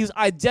doing was he was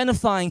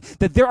identifying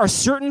that there are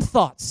certain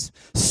thoughts,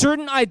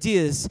 certain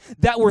ideas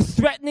that were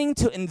threatening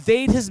to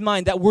invade his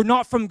mind that were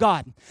not from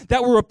God,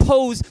 that were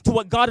opposed to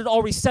what God had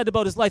already said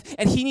about his life.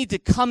 And he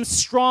needed to come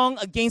strong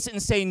against it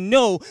and say,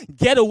 no,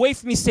 get away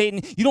from me,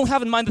 Satan. You don't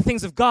have in mind the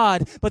things of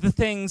God, but the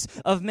things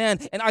of man.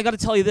 And I got to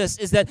tell you this,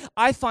 is that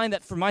I find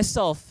that for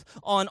myself,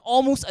 on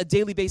almost a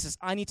daily basis,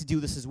 I need to do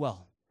this as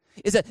well.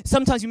 Is that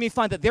sometimes you may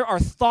find that there are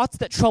thoughts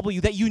that trouble you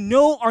that you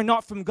know are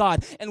not from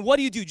God. And what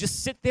do?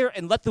 Just sit there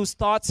and let those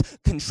thoughts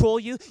control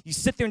you? You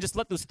sit there and just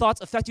let those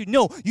thoughts affect you?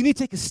 No, you need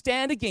to take a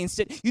stand against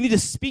it. You need to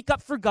speak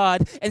up for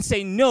God and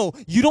say, no,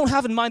 you don't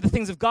have in mind the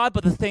things of God,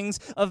 but the things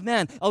of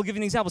man. I'll give you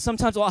an example.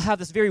 Sometimes I'll have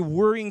this very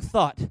worrying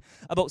thought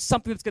about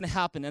something that's going to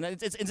happen. And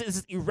it's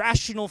this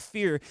irrational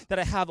fear that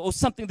I have. Oh,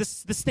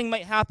 this thing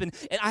might happen.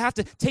 And I have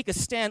to take a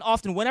stand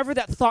often whenever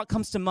that thought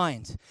comes to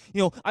mind.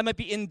 I might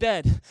be in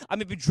bed. I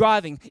might be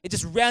driving. It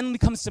just randomly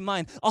comes to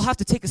mind. I'll have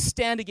to take a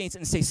stand against it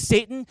and say,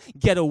 Satan,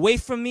 get away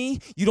from me.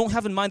 You don't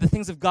have in mind the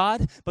things of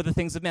God, but the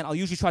things of man. I'll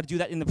usually try to do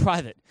that in the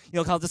private.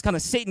 I'll just kind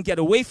of, Satan, get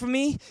away from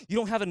me. You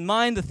don't have in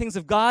mind the things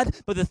of God,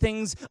 but the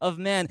things of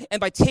man. And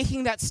by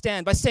taking that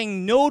stand, by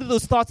saying no to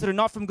those thoughts that are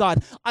not from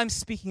God, I'm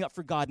speaking up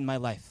for God in my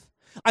life.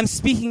 I'm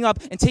speaking up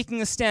and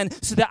taking a stand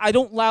so that I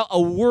don't allow a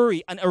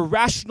worry, an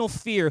irrational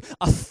fear,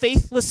 a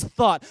faithless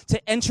thought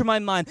to enter my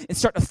mind and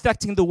start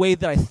affecting the way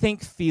that I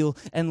think, feel,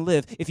 and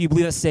live. If you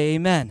believe it, say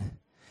amen.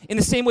 In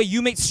the same way,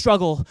 you might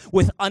struggle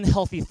with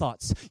unhealthy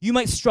thoughts. You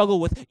might struggle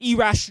with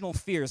irrational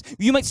fears.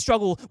 You might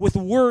struggle with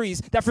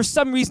worries that for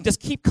some reason just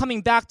keep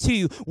coming back to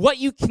you. What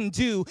you can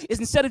do is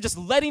instead of just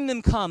letting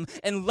them come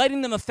and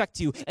letting them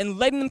affect you and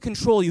letting them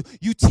control you,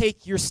 you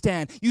take your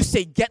stand. You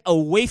say, get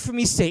away from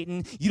me,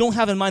 Satan. You don't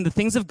have in mind the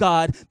things of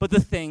God, but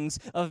the things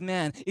of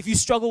man. If you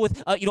struggle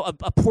with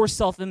a poor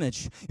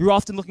self-image, you're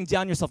often looking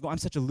down on yourself, going, I'm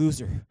such a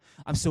loser.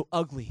 I'm so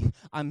ugly.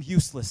 I'm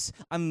useless.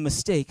 I'm a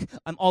mistake.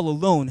 I'm all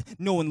alone.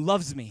 No one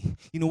loves me.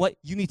 You know what?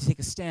 You need to take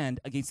a stand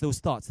against those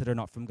thoughts that are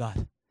not from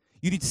God.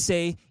 You need to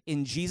say,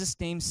 in Jesus'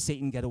 name,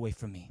 Satan, get away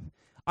from me.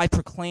 I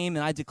proclaim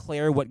and I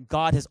declare what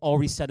God has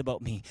already said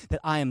about me, that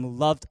I am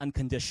loved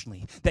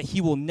unconditionally, that he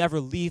will never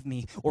leave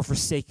me or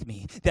forsake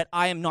me, that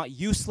I am not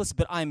useless,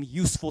 but I am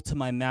useful to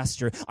my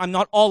master. I'm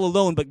not all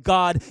alone, but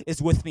God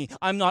is with me.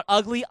 I'm not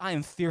ugly, I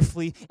am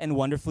fearfully and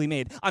wonderfully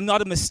made. I'm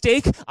not a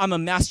mistake, I'm a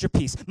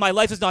masterpiece. My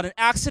life is not an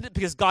accident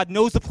because God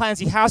knows the plans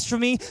he has for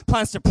me,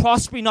 plans to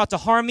prosper me, not to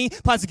harm me,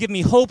 plans to give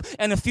me hope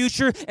and a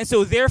future. And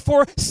so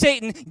therefore,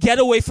 Satan, get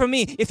away from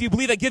me. If you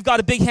believe that, give God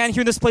a big hand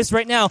here in this place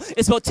right now.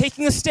 It's about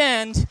taking a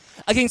stand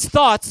against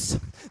thoughts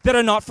that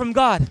are not from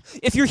God.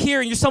 If you're here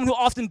and you're someone who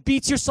often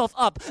beats yourself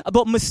up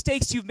about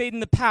mistakes you've made in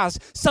the past,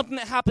 something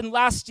that happened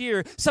last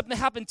year, something that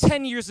happened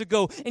 10 years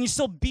ago, and you're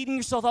still beating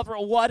yourself up,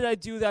 or why did I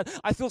do that?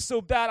 I feel so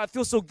bad. I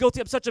feel so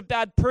guilty. I'm such a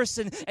bad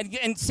person.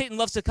 And Satan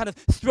loves to kind of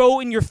throw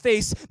in your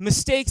face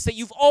mistakes that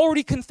you've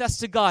already confessed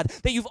to God,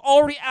 that you've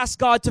already asked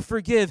God to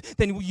forgive.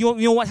 Then you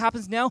know what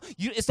happens now?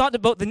 It's not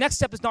about, the next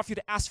step is not for you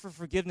to ask for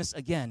forgiveness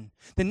again.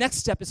 The next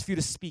step is for you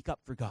to speak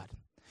up for God.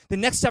 The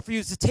next step for you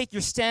is to take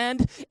your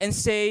stand and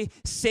say,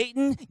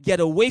 Satan, get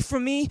away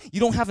from me. You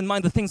don't have in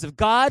mind the things of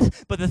God,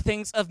 but the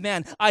things of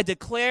man. I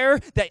declare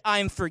that I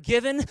am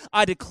forgiven.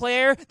 I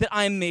declare that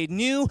I am made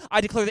new.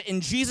 I declare that in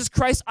Jesus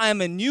Christ, I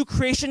am a new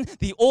creation.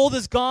 The old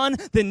is gone.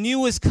 The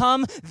new is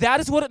come. That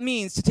is what it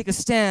means to take a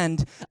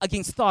stand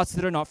against thoughts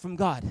that are not from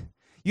God.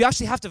 You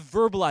actually have to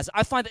verbalize it.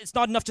 I find that it's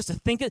not enough just to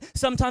think it.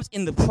 Sometimes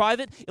in the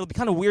private, it'll be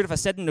kind of weird if I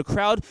said it in a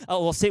crowd.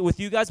 I'll say it with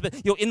you guys, but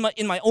in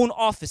my own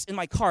office, in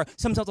my car,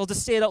 sometimes I'll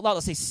just say it out loud.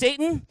 I'll say,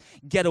 Satan,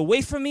 get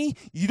away from me.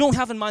 You don't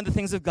have in mind the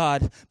things of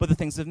God, but the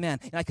things of man.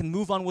 And I can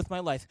move on with my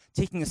life,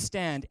 taking a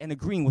stand and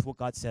agreeing with what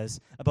God says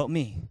about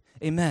me.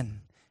 Amen.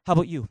 How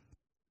about you?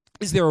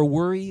 Is there a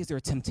worry? Is there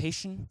a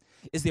temptation?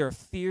 Is there a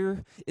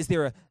fear? Is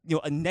there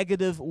a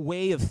negative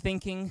way of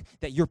thinking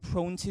that you're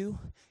prone to?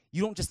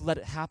 You don't just let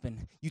it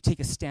happen. You take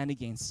a stand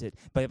against it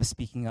by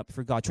speaking up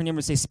for God. Turn to your neighbor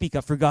and say, speak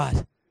up for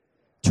God.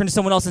 Turn to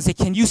someone else and say,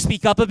 can you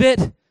speak up a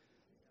bit?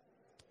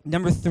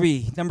 Number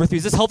three.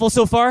 Is this helpful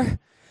so far?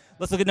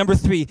 Let's look at number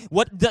 3.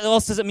 What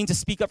else does it mean to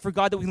speak up for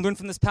God that we can learn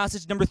from this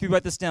passage? Number 3,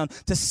 write this down.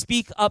 To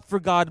speak up for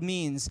God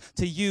means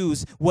to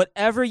use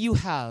whatever you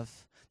have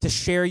to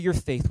share your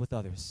faith with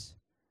others.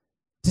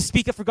 To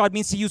speak up for God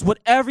means to use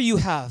whatever you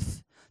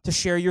have to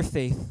share your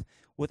faith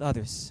with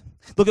others.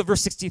 Look at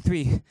verse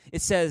 63.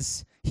 It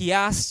says, he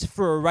asked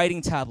for a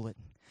writing tablet,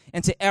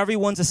 and to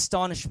everyone's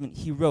astonishment,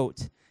 he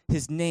wrote,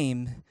 his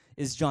name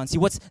is John. See,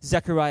 what's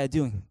Zechariah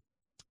doing?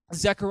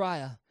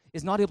 Zechariah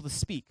is not able to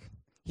speak.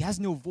 He has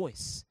no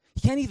voice.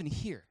 He can't even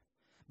hear.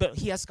 But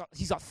he's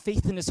got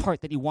faith in his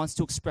heart that he wants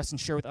to express and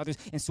share with others.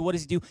 And so what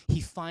does he do?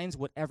 He finds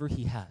whatever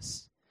he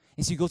has.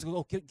 And so he goes,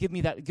 oh, give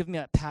me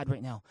that pad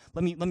right now.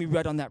 Let me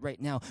write on that right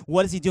now.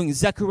 What is he doing?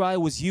 Zechariah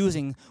was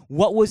using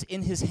what was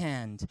in his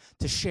hand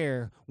to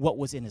share what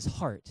was in his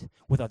heart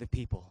with other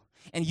people.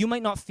 And you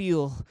might not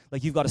feel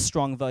like you've got a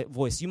strong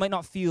voice. You might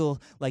not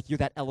feel like you're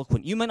that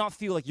eloquent. You might not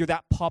feel like you're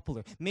that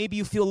popular. Maybe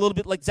you feel a little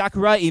bit like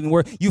Zechariah even,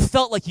 where you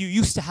felt like you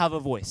used to have a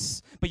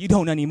voice, but you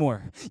don't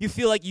anymore. You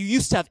feel like you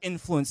used to have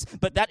influence,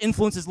 but that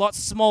influence is a lot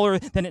smaller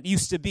than it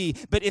used to be.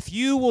 But if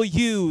you will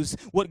use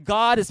what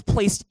God has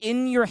placed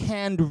in your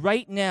hand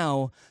right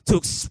now to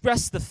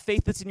express the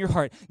faith that's in your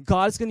heart,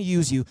 God is going to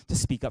use you to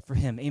speak up for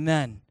him.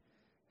 Amen.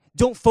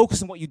 Don't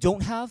focus on what you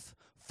don't have.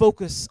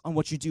 Focus on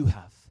what you do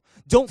have.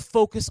 Don't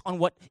focus on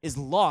what is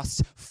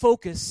lost.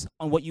 Focus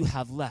on what you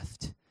have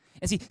left.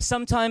 And see,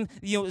 sometime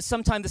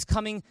this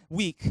coming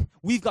week,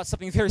 we've got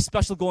something very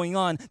special going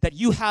on that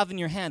you have in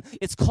your hand.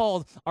 It's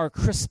called our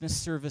Christmas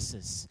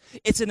services.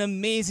 It's an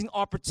amazing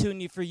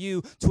opportunity for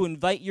you to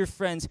invite your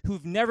friends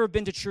who've never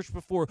been to church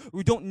before,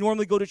 who don't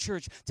normally go to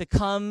church, to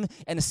come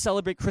and to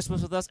celebrate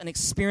Christmas with us and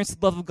experience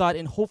the love of God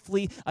in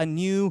hopefully a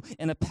new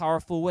and a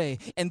powerful way.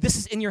 And this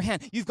is in your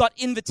hand. You've got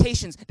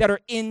invitations that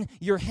are in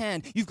your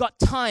hand. You've got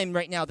time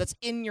right now that's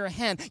in your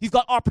hand. You've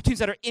got opportunities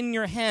that are in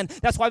your hand.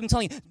 That's why I've been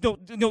telling you,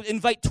 don't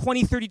invite 20,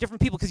 30 different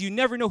people, because you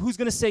never know who's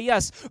going to say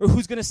yes or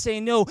who's going to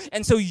say no.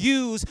 And so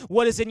use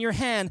what is in your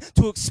hand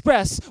to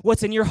express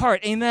what's in your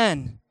heart.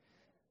 Amen.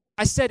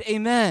 I said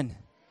amen.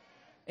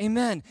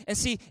 Amen. And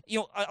see,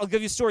 I'll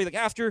give you a story. Like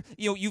after,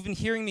 you've been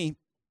hearing me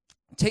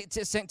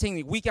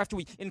taking week after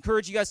week,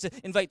 encourage you guys to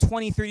invite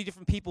 20, 30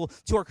 different people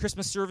to our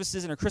Christmas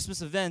services and our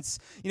Christmas events.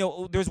 There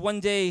was one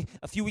day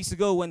a few weeks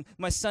ago when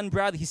my son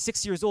Bradley, he's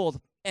 6 years old,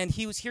 and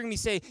he was hearing me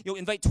say,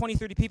 invite 20,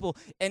 30 people,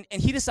 and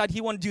he decided he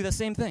wanted to do the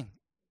same thing.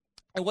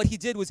 And what he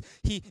did was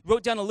he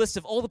wrote down a list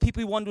of all the people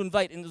he wanted to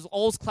invite, and it was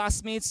all his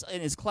classmates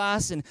in his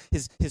class and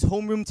his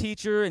homeroom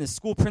teacher and his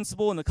school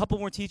principal and a couple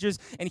more teachers,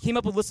 and he came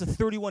up with a list of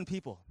 31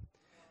 people.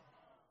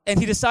 And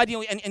he decided,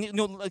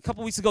 a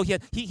couple weeks ago,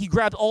 he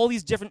grabbed all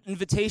these different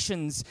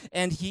invitations,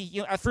 and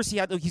at first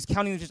he's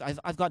counting.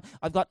 I've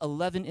got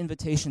 11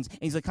 invitations, and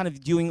he's like kind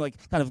of doing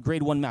kind of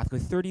grade 1 math.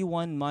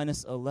 31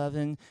 minus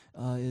 11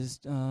 is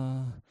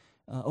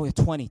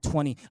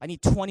 20. I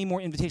need 20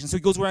 more invitations. So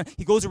he goes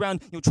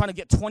around, trying to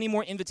get 20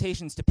 more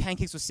invitations to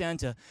Pancakes with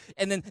Santa.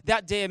 And then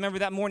that day, I remember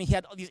that morning, he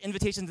had all these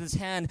invitations in his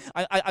hand.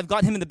 I've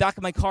got him in the back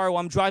of my car while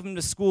I'm driving him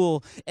to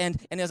school.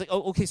 And I was like,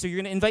 oh, okay, so you're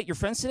going to invite your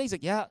friends today? He's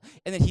like, yeah.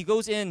 And then he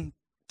goes in.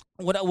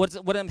 What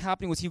ended up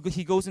happening was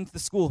he goes into the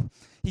school.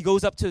 He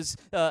goes up to his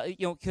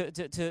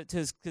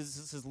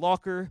his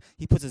locker.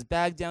 He puts his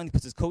bag down. He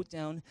puts his coat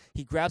down.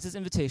 He grabs his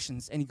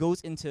invitations and he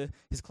goes into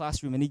his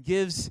classroom and he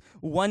gives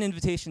one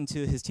invitation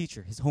to his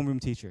teacher, his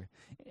homeroom teacher.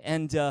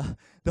 And the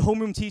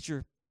homeroom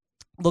teacher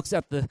looks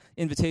at the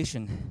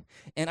invitation,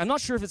 and I'm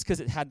not sure if it's because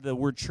it had the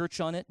word church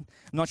on it. I'm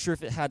not sure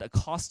if it had a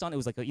cost on it. It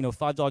was like a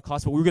 $5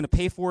 cost, but we were going to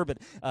pay for it,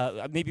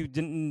 but maybe we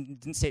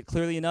didn't say it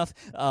clearly enough.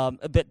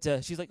 But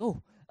she's like,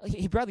 oh.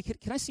 Hey, Bradley,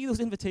 can I see those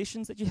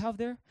invitations that you have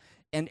there?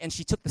 And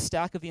she took the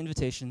stack of the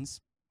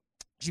invitations.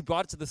 She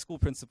brought it to the school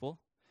principal.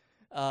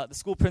 The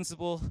school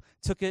principal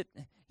took it.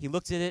 He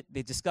looked at it.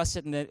 They discussed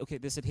it. And then,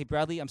 they said, hey,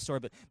 Bradley, I'm sorry,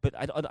 but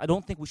I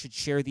don't think we should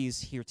share these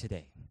here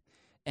today.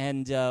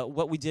 And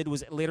what we did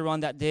was later on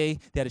that day,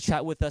 they had a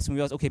chat with us, and we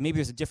realized, okay, maybe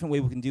there's a different way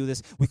we can do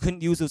this. We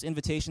couldn't use those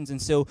invitations,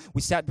 and so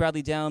we sat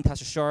Bradley down,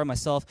 Pastor Shar,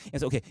 myself, and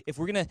said, okay, if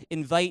we're going to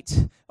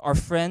invite our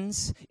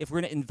friends, if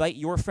we're going to invite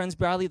your friends,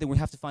 Bradley, then we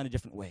have to find a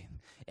different way.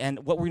 And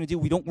what we're going to do,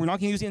 we're not going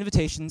to use the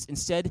invitations.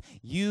 Instead,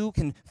 you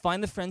can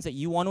find the friends that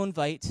you want to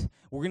invite.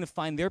 We're going to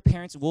find their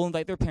parents. We'll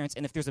invite their parents.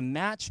 And if there's a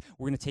match,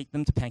 we're going to take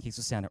them to Pancakes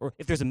with Santa. Or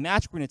if there's a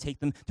match, we're going to take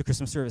them to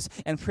Christmas service.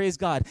 And praise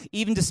God,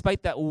 even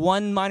despite that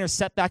one minor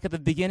setback at the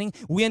beginning,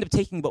 we end up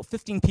taking about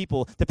 15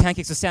 people to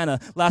Pancakes with Santa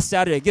last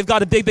Saturday. Give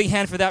God a big, big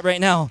hand for that right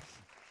now.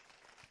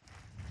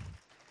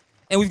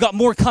 And we've got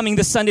more coming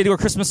this Sunday to our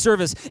Christmas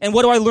service. And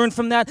what do I learn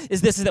from that?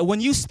 Is that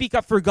when you speak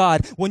up for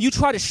God, when you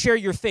try to share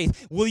your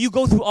faith, will you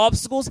go through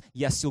obstacles?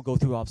 Yes, you'll go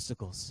through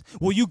obstacles.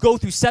 Will you go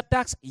through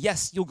setbacks?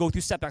 Yes, you'll go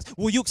through setbacks.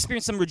 Will you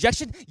experience some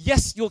rejection?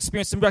 Yes, you'll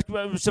experience some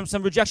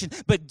rejection.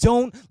 But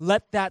don't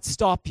let that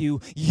stop you.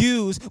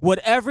 Use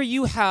whatever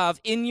you have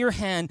in your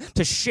hand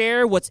to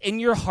share what's in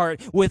your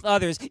heart with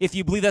others. If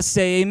you believe that,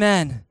 say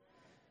amen.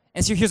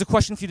 And so here's a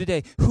question for you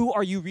today. Who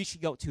are you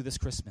reaching out to this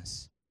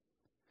Christmas?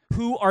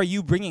 Who are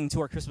you bringing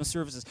to our Christmas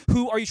services?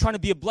 Who are you trying to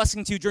be a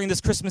blessing to during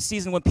this Christmas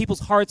season when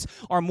people's hearts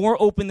are more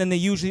open than they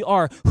usually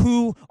are?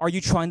 Who are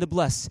you trying to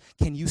bless?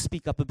 Can you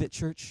speak up a bit,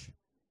 church?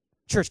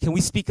 Church, can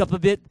we speak up a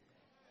bit?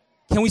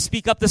 Can we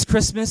speak up this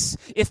Christmas?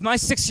 If my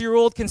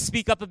 6-year-old can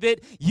speak up a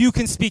bit, you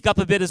can speak up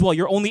a bit as well.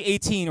 You're only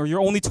 18 or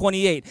you're only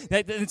 28.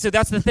 And so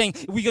that's the thing.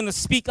 We're going to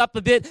speak up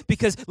a bit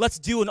because let's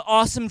do an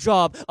awesome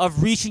job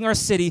of reaching our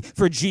city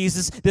for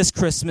Jesus this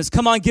Christmas.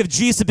 Come on, give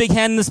Jesus a big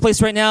hand in this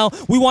place right now.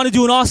 We want to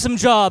do an awesome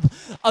job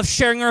of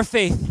sharing our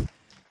faith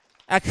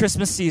at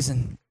Christmas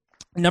season.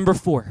 Number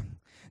four,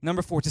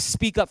 to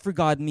speak up for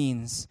God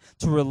means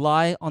to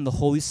rely on the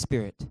Holy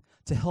Spirit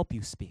to help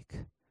you speak.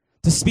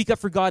 To speak up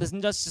for God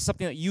isn't just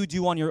something that you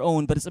do on your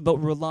own, but it's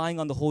about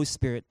relying on the Holy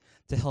Spirit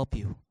to help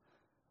you.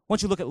 Why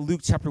don't you look at Luke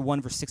chapter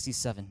 1, verse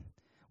 67.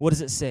 What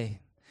does it say?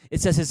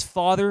 It says, his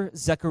father,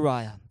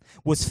 Zechariah,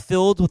 was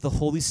filled with the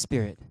Holy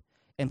Spirit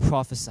and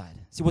prophesied.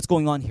 See what's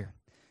going on here.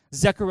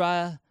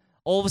 Zechariah,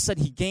 all of a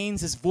sudden, he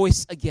gains his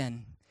voice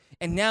again.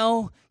 And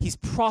now he's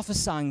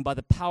prophesying by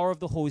the power of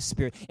the Holy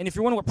Spirit. And if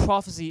you're wondering what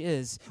prophecy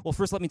is, well,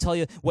 first let me tell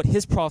you what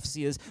his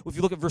prophecy is. If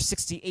you look at verse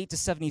 68 to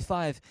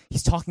 75,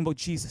 he's talking about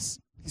Jesus.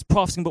 He's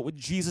prophesying about what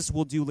Jesus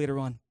will do later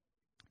on.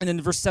 And then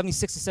in verse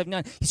 76 to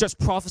 79, he starts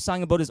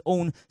prophesying about his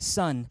own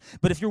son.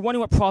 But if you're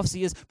wondering what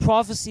prophecy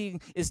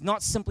is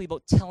not simply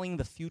about telling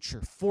the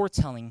future,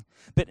 foretelling,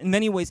 but in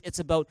many ways it's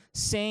about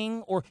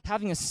saying or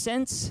having a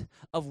sense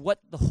of what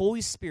the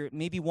Holy Spirit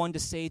may be wanting to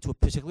say to a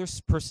particular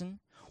person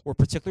or a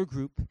particular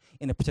group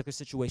in a particular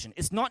situation.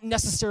 It's not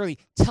necessarily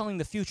telling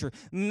the future.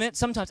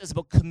 Sometimes it's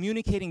about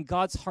communicating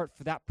God's heart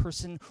for that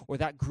person or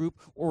that group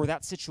or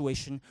that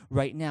situation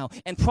right now.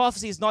 And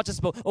prophecy is not just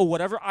about,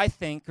 whatever I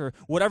think or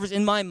whatever's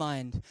in my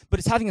mind, but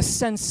it's having a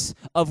sense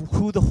of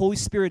who the Holy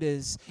Spirit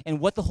is and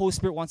what the Holy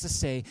Spirit wants to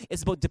say.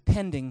 It's about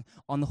depending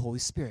on the Holy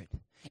Spirit.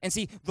 And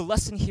see, the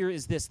lesson here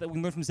is this, that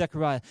we learn from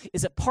Zechariah,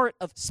 is that part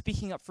of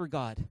speaking up for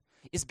God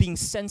is being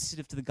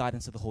sensitive to the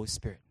guidance of the Holy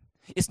Spirit.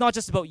 It's not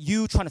just about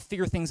you trying to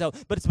figure things out,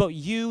 but it's about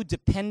you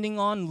depending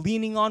on,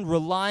 leaning on,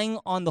 relying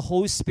on the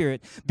Holy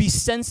Spirit. Be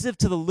sensitive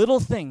to the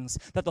little things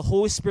that the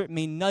Holy Spirit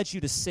may nudge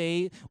you to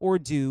say or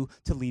do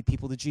to lead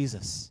people to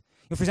Jesus.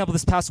 For example,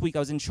 this past week I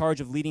was in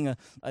charge of leading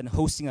and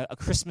hosting a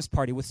Christmas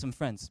party with some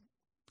friends.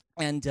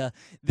 And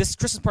this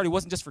Christmas party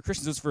wasn't just for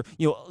Christians. It was for,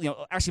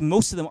 actually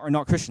most of them are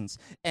not Christians.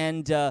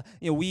 And,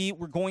 we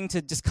were going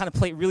to just kind of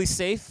play it really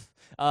safe.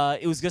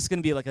 It was just going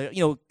to be like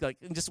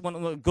just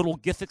one good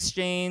old gift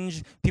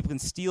exchange. People can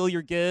steal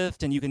your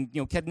gift, and you can,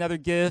 get another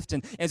gift,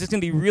 and it's just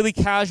going to be really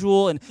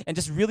casual and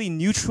just really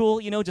neutral,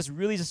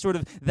 just sort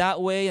of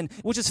that way, and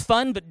which is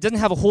fun, but doesn't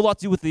have a whole lot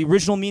to do with the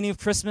original meaning of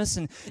Christmas.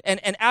 And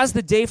as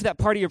the day for that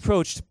party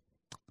approached,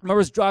 I remember I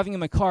was driving in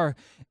my car.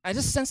 I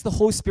just sensed the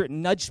Holy Spirit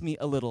nudge me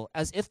a little,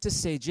 as if to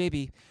say,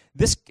 JB,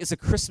 this is a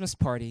Christmas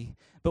party,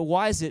 but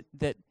why is it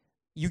that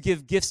you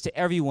give gifts to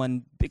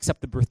everyone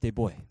except the birthday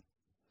boy?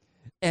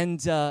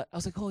 And I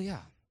was like, oh, yeah.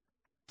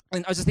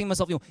 And I was just thinking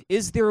to myself,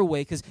 is there a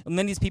way, because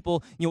many of these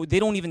people, they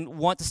don't even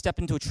want to step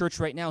into a church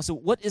right now. So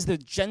what is the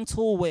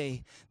gentle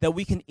way that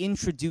we can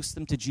introduce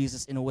them to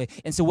Jesus in a way?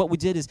 And so what we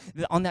did is,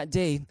 on that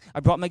day, I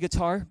brought my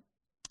guitar,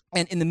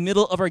 and in the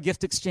middle of our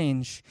gift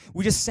exchange,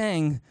 we just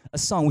sang a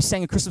song. We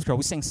sang a Christmas carol.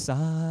 We sang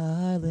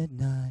Silent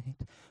Night,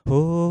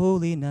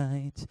 Holy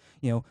Night.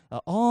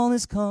 All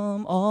is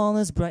calm, all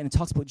is bright. And it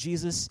talks about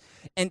Jesus.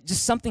 And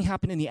just something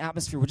happened in the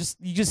atmosphere.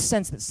 You just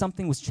sense that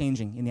something was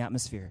changing in the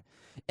atmosphere.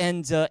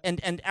 And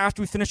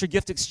after we finished our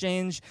gift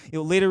exchange,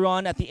 later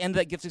on at the end of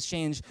that gift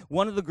exchange,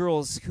 one of the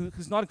girls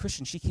who's not a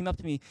Christian, she came up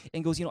to me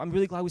and goes, I'm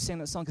really glad we sang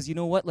that song, because you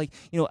know what,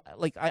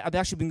 I've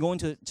actually been going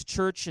to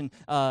church, and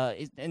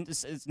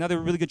it's another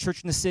really good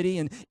church in the city,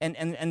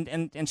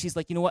 and she's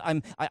like, you know what,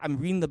 I'm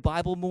reading the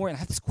Bible more, and I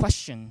have this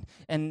question,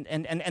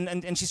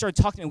 and she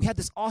started talking to me. We had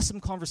this awesome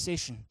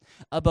conversation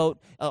about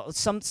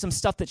some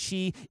stuff that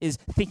she is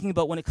thinking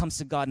about when it comes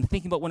to God and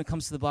thinking about when it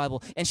comes to the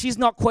Bible, and she's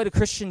not quite a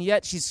Christian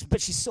yet, but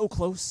she's so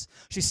close.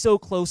 She's so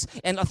close.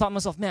 And I thought to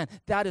myself, man,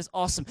 that is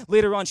awesome.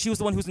 Later on, she was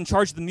the one who was in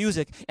charge of the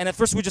music. And at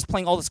first, we were just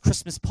playing all this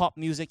Christmas pop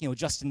music,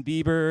 Justin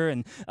Bieber,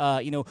 and,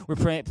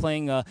 we're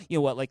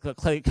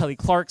playing, Kelly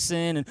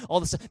Clarkson and all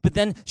this stuff. But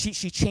then she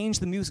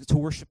changed the music to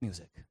worship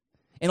music.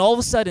 And all of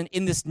a sudden,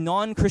 in this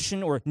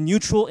non-Christian or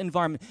neutral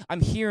environment, I'm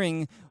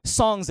hearing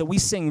songs that we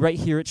sing right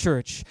here at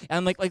church. And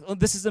I'm like,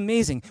 this is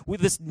amazing.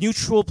 This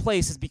neutral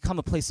place has become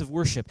a place of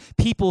worship.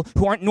 People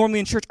who aren't normally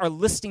in church are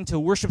listening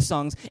to worship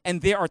songs,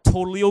 and they are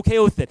totally okay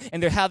with it.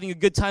 And they're having a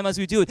good time as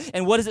we do it.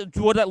 And what did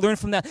I learn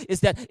from that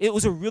is that it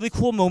was a really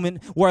cool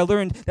moment where I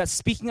learned that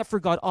speaking up for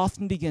God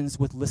often begins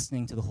with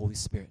listening to the Holy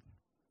Spirit.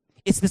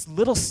 It's this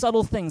little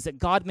subtle things that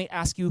God may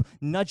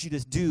nudge you to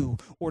do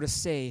or to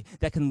say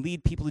that can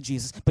lead people to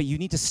Jesus, but you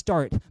need to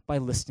start by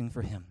listening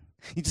for Him.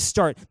 You need to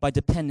start by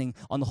depending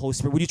on the Holy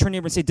Spirit. Would you turn to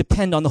your neighbor and say,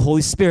 depend on the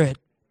Holy Spirit?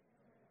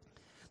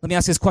 Let me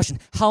ask you this question.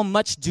 How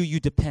much do you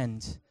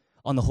depend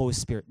on the Holy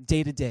Spirit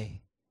day to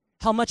day?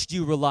 How much do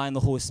you rely on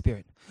the Holy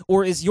Spirit?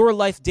 Or is your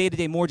life day to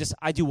day more just,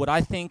 I do what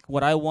I think,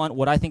 what I want,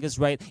 what I think is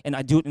right, and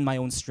I do it in my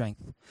own strength?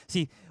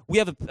 See, we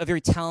have a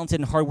very talented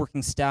and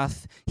hardworking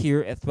staff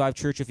here at Thrive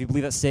Church. If you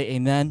believe that, say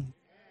amen.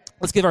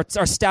 Let's give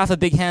our staff a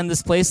big hand in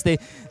this place.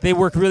 They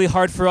work really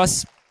hard for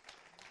us.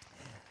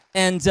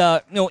 And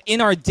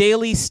in our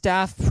daily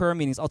staff prayer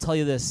meetings, I'll tell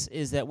you this,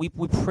 is that we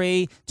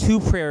pray two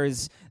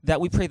prayers that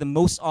we pray the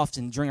most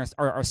often during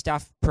our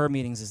staff prayer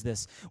meetings is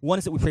this. One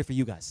is that we pray for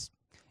you guys.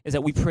 Is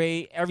that we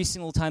pray every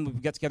single time we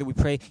get together, we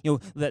pray,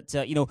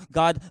 that,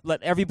 God,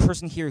 let every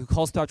person here who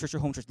calls to our church or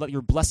home church, let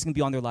your blessing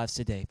be on their lives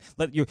today.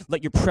 Let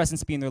your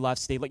presence be in their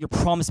lives today. Let your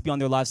promise be on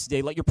their lives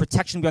today. Let your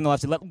protection be on their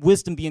lives today. Let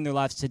wisdom be in their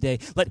lives today.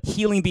 Let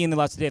healing be in their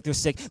lives today if they're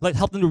sick. Let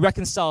help them to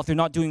reconcile if they're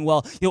not doing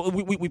well.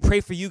 We pray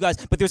for you guys,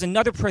 but there's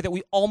another prayer that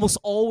we almost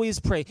always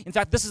pray. In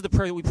fact, this is the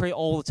prayer that we pray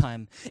all the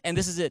time. And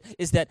this is it,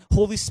 is that,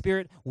 Holy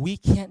Spirit, we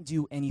can't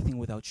do anything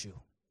without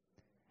you.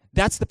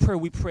 That's the prayer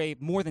we pray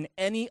more than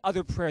any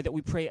other prayer that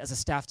we pray as a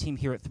staff team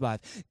here at Thrive.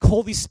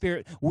 Holy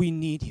Spirit, we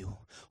need you.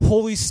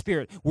 Holy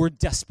Spirit, we're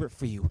desperate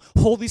for you.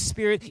 Holy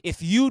Spirit,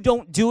 if you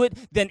don't do it,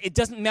 then it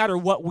doesn't matter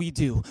what we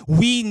do.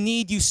 We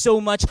need you so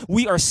much.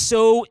 We are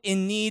so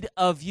in need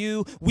of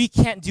you. We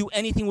can't do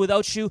anything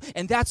without you,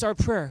 and that's our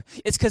prayer.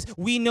 It's because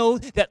we know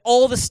that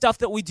all the stuff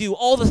that we do,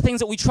 all the things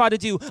that we try to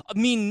do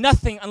mean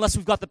nothing unless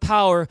we've got the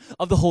power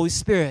of the Holy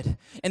Spirit.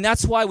 And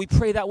that's why we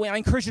pray that way. I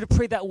encourage you to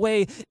pray that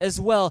way as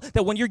well,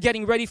 that when you're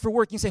getting ready for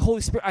work, you say,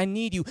 Holy Spirit, I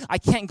need you. I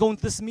can't go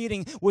into this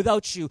meeting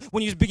without you.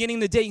 When you're beginning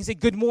the day, you say,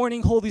 good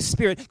morning, Holy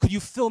Spirit. Could you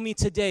fill me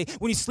today?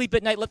 When you sleep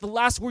at night, let the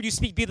last word you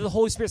speak be to the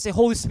Holy Spirit. Say,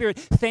 Holy Spirit,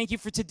 thank you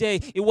for today.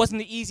 It wasn't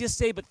the easiest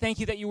day, but thank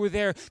you that you were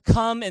there.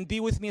 Come and be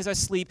with me as I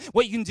sleep.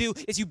 What you can do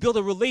is you build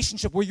a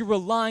relationship where you're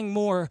relying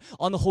more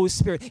on the Holy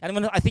Spirit. And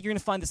I think you're going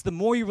to find this. The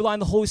more you rely on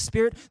the Holy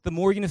Spirit, the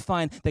more you're going to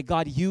find that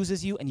God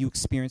uses you and you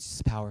experience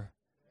His power.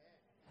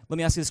 Let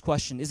me ask you this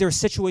question. Is there a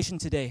situation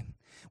today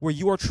where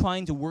you are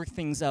trying to work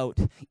things out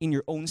in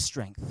your own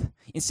strength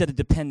instead of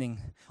depending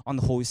on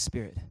the Holy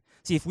Spirit?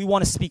 See, if we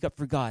want to speak up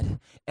for God,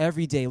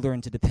 every day learn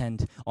to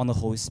depend on the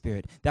Holy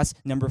Spirit. That's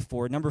number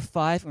 4. Number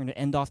 5, we're going to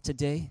end off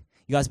today.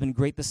 You guys have been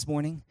great this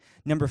morning.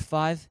 Number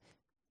 5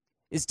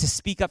 is to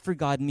speak up for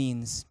God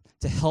means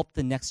to help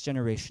the next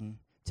generation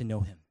to know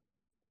Him.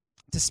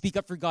 To speak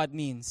up for God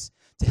means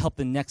to help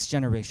the next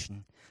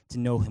generation to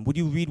know Him. Would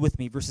you read with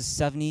me verses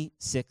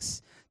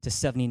 76 to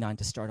 79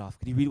 to start off?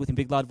 Could you read it with a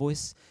big loud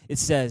voice? It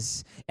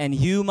says, "And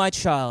you, my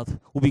child,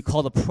 will be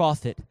called a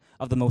prophet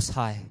of the Most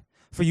High,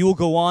 for you will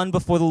go on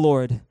before the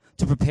Lord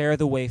to prepare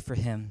the way for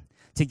Him,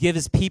 to give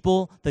His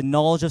people the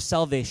knowledge of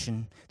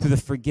salvation through the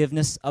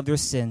forgiveness of their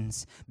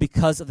sins,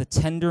 because of the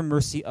tender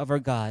mercy of our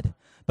God,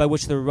 by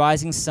which the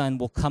rising sun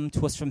will come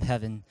to us from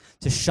heaven,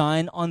 to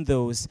shine on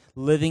those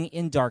living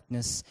in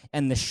darkness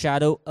and the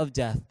shadow of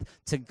death,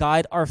 to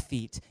guide our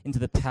feet into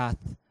the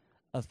path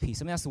of peace."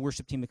 I'm going to ask the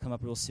worship team to come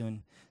up real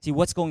soon. See,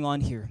 what's going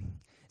on here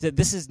is that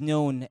this is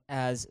known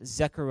as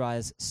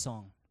Zechariah's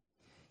song.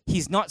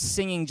 He's not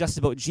singing just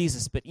about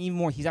Jesus, but even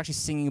more, he's actually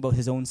singing about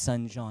his own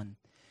son, John.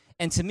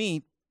 And to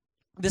me,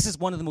 this is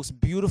one of the most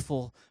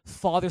beautiful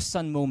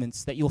father-son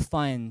moments that you'll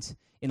find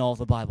in all of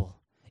the Bible.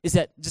 Is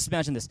that, just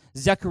imagine this,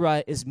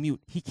 Zechariah is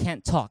mute. He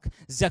can't talk.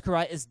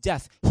 Zechariah is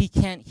deaf. He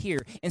can't hear.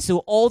 And so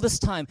all this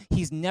time,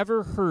 he's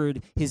never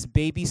heard his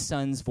baby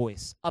son's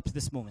voice up to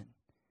this moment.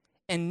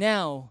 And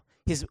now,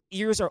 his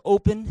ears are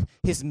open,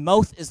 his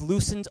mouth is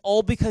loosened,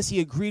 all because he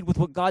agreed with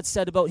what God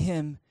said about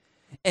him.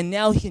 And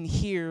now he can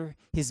hear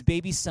his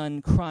baby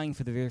son crying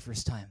for the very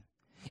first time.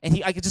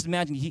 And I could just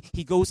imagine,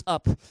 he goes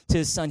up to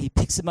his son, he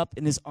picks him up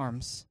in his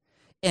arms.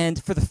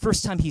 And for the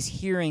first time, he's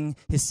hearing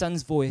his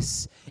son's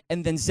voice.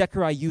 And then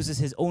Zechariah uses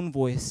his own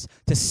voice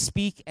to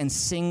speak and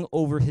sing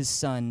over his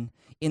son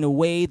in a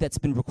way that's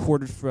been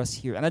recorded for us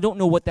here. And I don't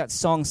know what that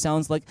song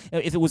sounds like.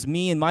 If it was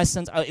me and my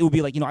sons, it would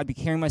be like, I'd be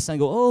carrying my son and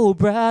go, "Oh,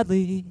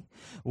 Bradley,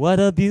 what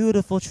a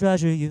beautiful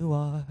treasure you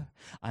are.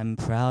 I'm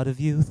proud of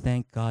you,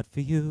 thank God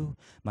for you,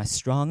 my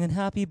strong and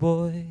happy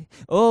boy.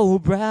 Oh,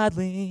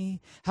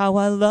 Bradley, how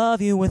I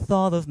love you with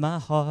all of my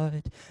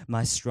heart,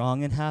 my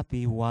strong and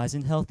happy, wise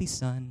and healthy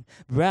son.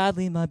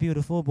 Bradley, my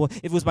beautiful boy."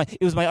 It was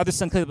my other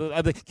son, Caleb.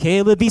 I'd be like,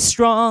 "Caleb, be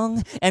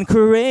strong and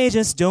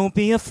courageous, don't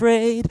be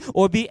afraid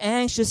or be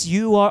anxious.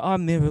 You are our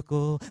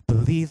miracle.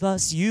 Believe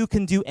us, you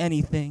can do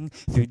anything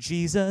through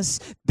Jesus.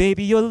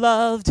 Baby, you're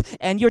loved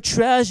and you're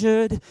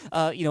treasured."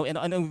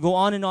 And go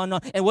on and on and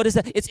on. And what is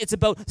that? It's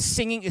about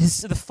singing,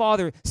 the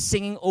Father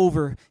singing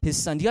over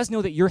his son. Do you guys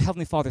know that your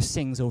Heavenly Father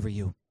sings over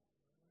you?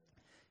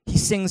 He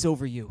sings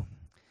over you.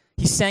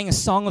 He sang a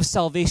song of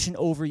salvation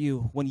over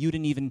you when you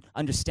didn't even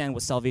understand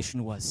what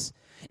salvation was.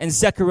 And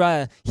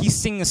Zechariah, he's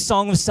singing a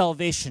song of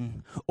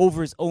salvation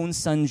over his own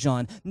son,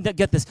 John.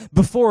 Get this.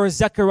 Before,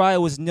 Zechariah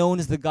was known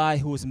as the guy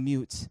who was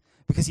mute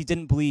because he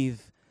didn't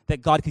believe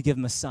that God could give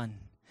him a son.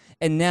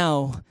 And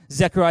now,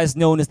 Zechariah is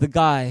known as the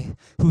guy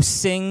who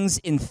sings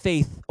in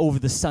faith over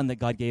the son that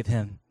God gave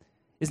him.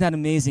 Isn't that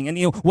amazing? And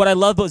what I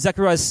love about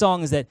Zechariah's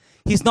song is that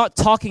he's not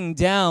talking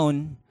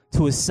down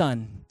to his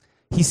son.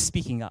 He's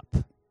speaking up.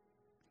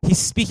 He's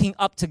speaking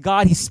up to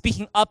God. He's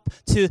speaking up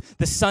to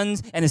the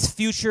sons and his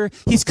future.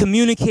 He's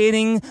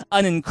communicating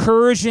an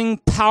encouraging,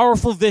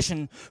 powerful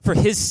vision for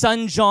his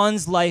son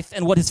John's life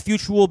and what his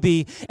future will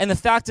be. And the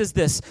fact is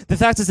this,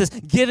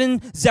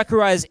 given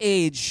Zechariah's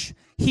age,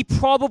 he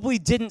probably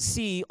didn't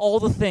see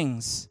all the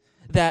things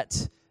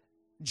that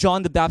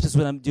John the Baptist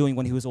was doing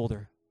when he was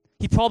older.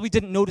 He probably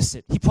didn't notice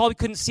it. He probably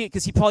couldn't see it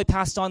because he probably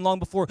passed on long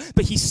before,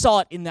 but he saw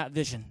it in that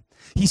vision.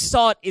 He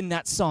saw it in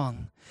that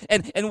song.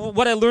 And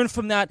what I learned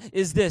from that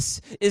is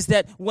this, is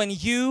that when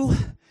you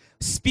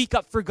speak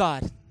up for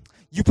God,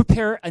 you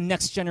prepare a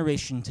next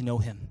generation to know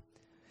him.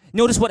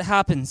 Notice what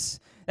happens.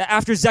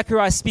 After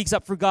Zechariah speaks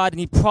up for God and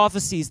he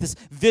prophesies this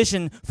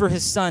vision for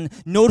his son,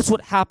 notice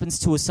what happens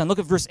to his son. Look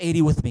at verse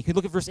 80 with me. Can you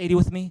look at verse 80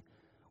 with me?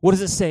 What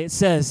does it say? It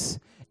says,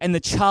 and the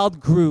child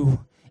grew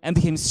and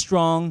became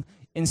strong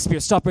in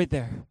spirit. Stop right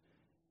there.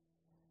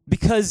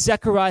 Because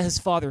Zechariah, his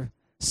father,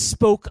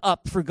 spoke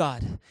up for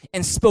God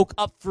and spoke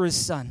up for his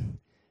son,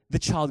 the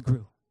child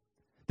grew.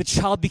 The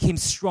child became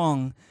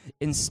strong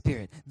in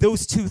spirit.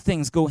 Those two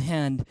things go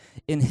hand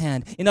in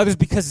hand. In others,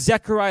 because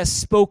Zechariah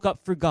spoke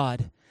up for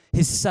God,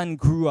 his son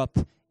grew up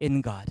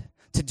in God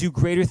to do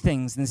greater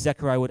things than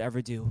Zechariah would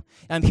ever do.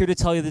 And I'm here to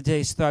tell you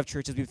today, Thrive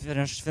Church, as we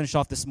finish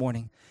off this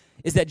morning,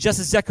 is that just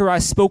as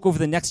Zechariah spoke over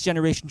the next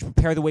generation to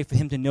prepare the way for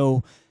him to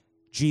know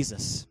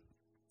Jesus,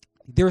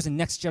 there is a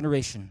next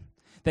generation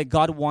that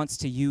God wants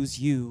to use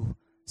you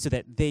so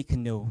that they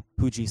can know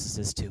who Jesus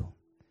is too.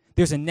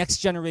 There's a next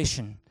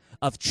generation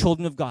of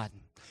children of God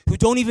who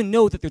don't even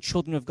know that they're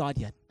children of God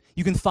yet.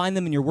 You can find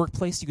them in your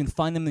workplace. You can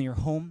find them in your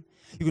home.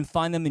 You can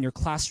find them in your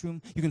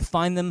classroom. You can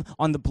find them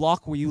on the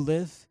block where you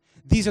live.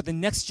 These are the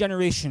next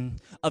generation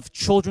of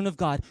children of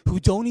God who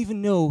don't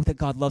even know that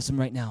God loves them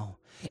right now.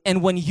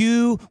 And when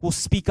you will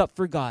speak up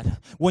for God,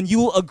 when you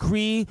will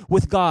agree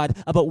with God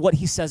about what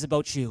he says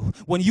about you,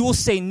 when you will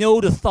say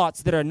no to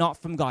thoughts that are not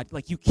from God,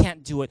 like you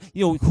can't do it,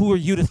 who are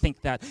you to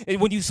think that?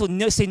 And when you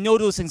say no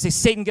to those things, say,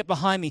 Satan, get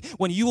behind me.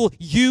 When you will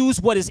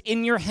use what is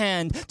in your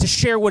hand to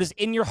share what is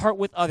in your heart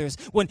with others,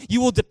 when you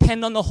will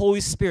depend on the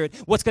Holy Spirit,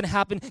 what's going to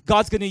happen?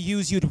 God's going to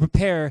use you to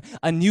prepare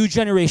a new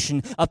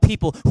generation of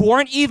people who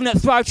aren't even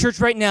at Thrive Church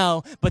right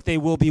now, but they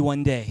will be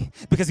one day.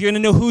 Because you're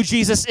going to know who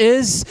Jesus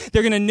is.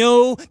 They're going to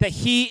know that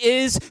he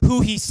is who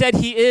he said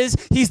he is.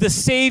 He's the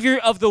Savior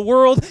of the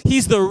world.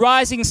 He's the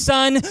rising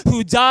sun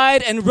who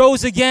died and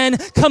rose again.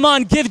 Come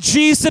on, give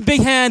Jesus a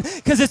big hand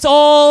because it's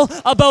all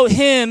about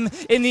him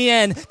in the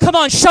end. Come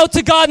on, shout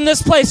to God in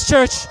this place,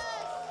 church.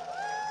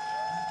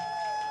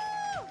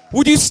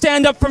 Would you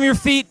stand up from your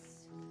feet?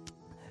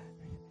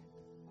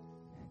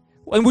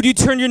 And would you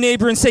turn to your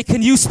neighbor and say,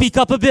 can you speak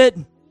up a bit?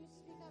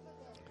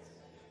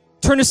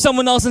 Turn to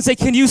someone else and say,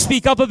 can you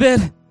speak up a bit?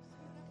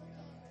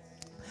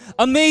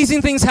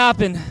 Amazing things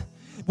happen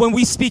when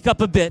we speak up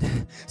a bit.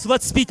 So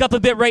let's speak up a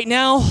bit right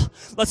now.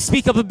 Let's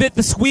speak up a bit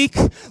this week.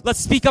 Let's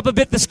speak up a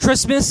bit this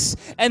Christmas.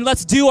 And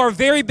let's do our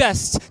very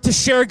best to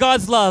share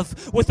God's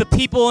love with the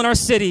people in our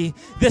city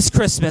this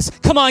Christmas.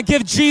 Come on,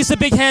 give Jesus a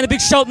big hand, a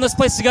big shout in this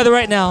place together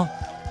right now.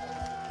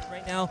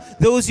 Right now,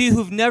 those of you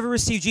who've never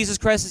received Jesus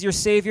Christ as your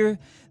Savior,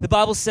 the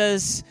Bible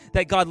says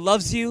that God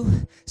loves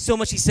you so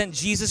much he sent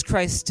Jesus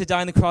Christ to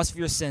die on the cross for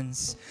your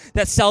sins.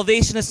 That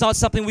salvation is not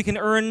something we can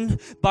earn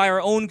by our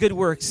own good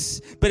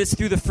works, but it's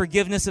through the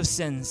forgiveness of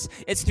sins.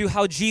 It's through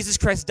how Jesus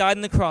Christ died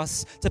on the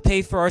cross to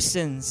pay for our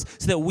sins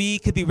so that we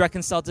could be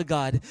reconciled to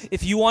God.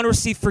 If you want to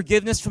receive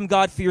forgiveness from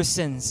God for your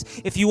sins,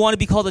 if you want to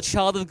be called a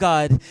child of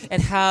God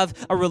and have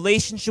a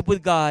relationship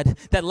with God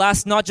that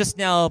lasts not just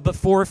now, but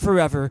for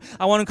forever,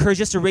 I want to encourage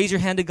you just to raise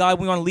your hand to God.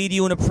 We want to lead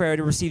you in a prayer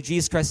to receive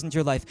Jesus Christ into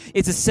your life.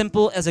 It's as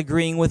simple as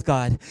agreeing with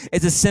God.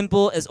 It's as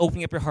simple as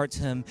opening up your heart to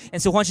him. And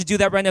so why don't you do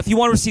that right now? If you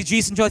want to receive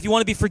Jesus into your life, if you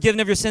want to be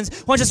forgiven of your sins,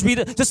 why don't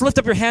you just lift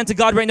up your hand to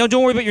God right now.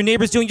 Don't worry about your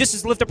neighbors doing.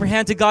 Just lift up your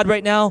hand to God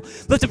right now.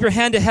 Lift up your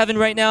hand to heaven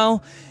right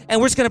now. And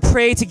we're just going to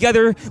pray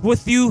together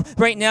with you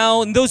right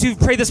now. And those who've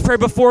prayed this prayer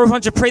before, why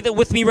don't you pray that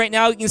with me right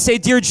now? You can say,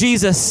 Dear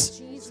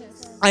Jesus,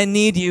 I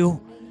need you.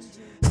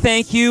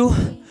 Thank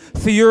you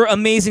for your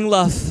amazing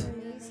love.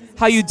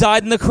 How you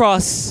died on the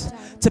cross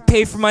to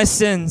pay for my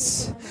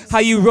sins. How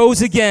you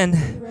rose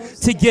again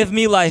to give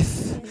me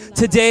life.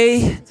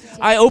 Today,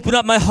 I open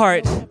up my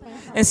heart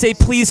and say,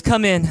 please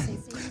come in.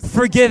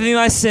 Forgive me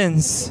my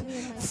sins.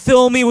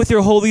 Fill me with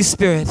your Holy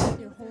Spirit.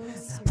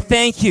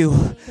 Thank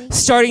you.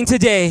 Starting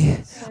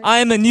today, I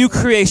am a new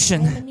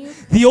creation.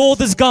 The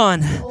old is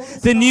gone.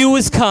 The new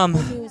is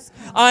come.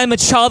 I am a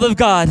child of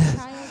God.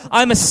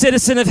 I am a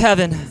citizen of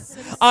heaven.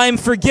 I am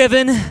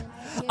forgiven.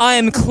 I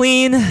am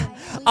clean.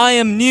 I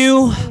am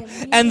new.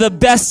 And the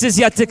best is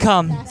yet to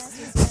come.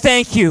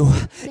 Thank you.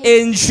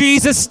 In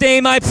Jesus'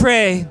 name I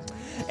pray.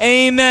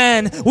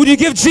 Amen. Would you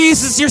give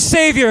Jesus your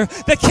Savior,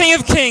 the King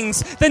of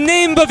Kings, the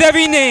name above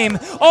every name,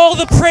 all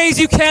the praise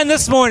you can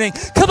this morning?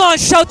 Come on,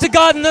 shout to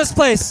God in this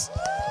place.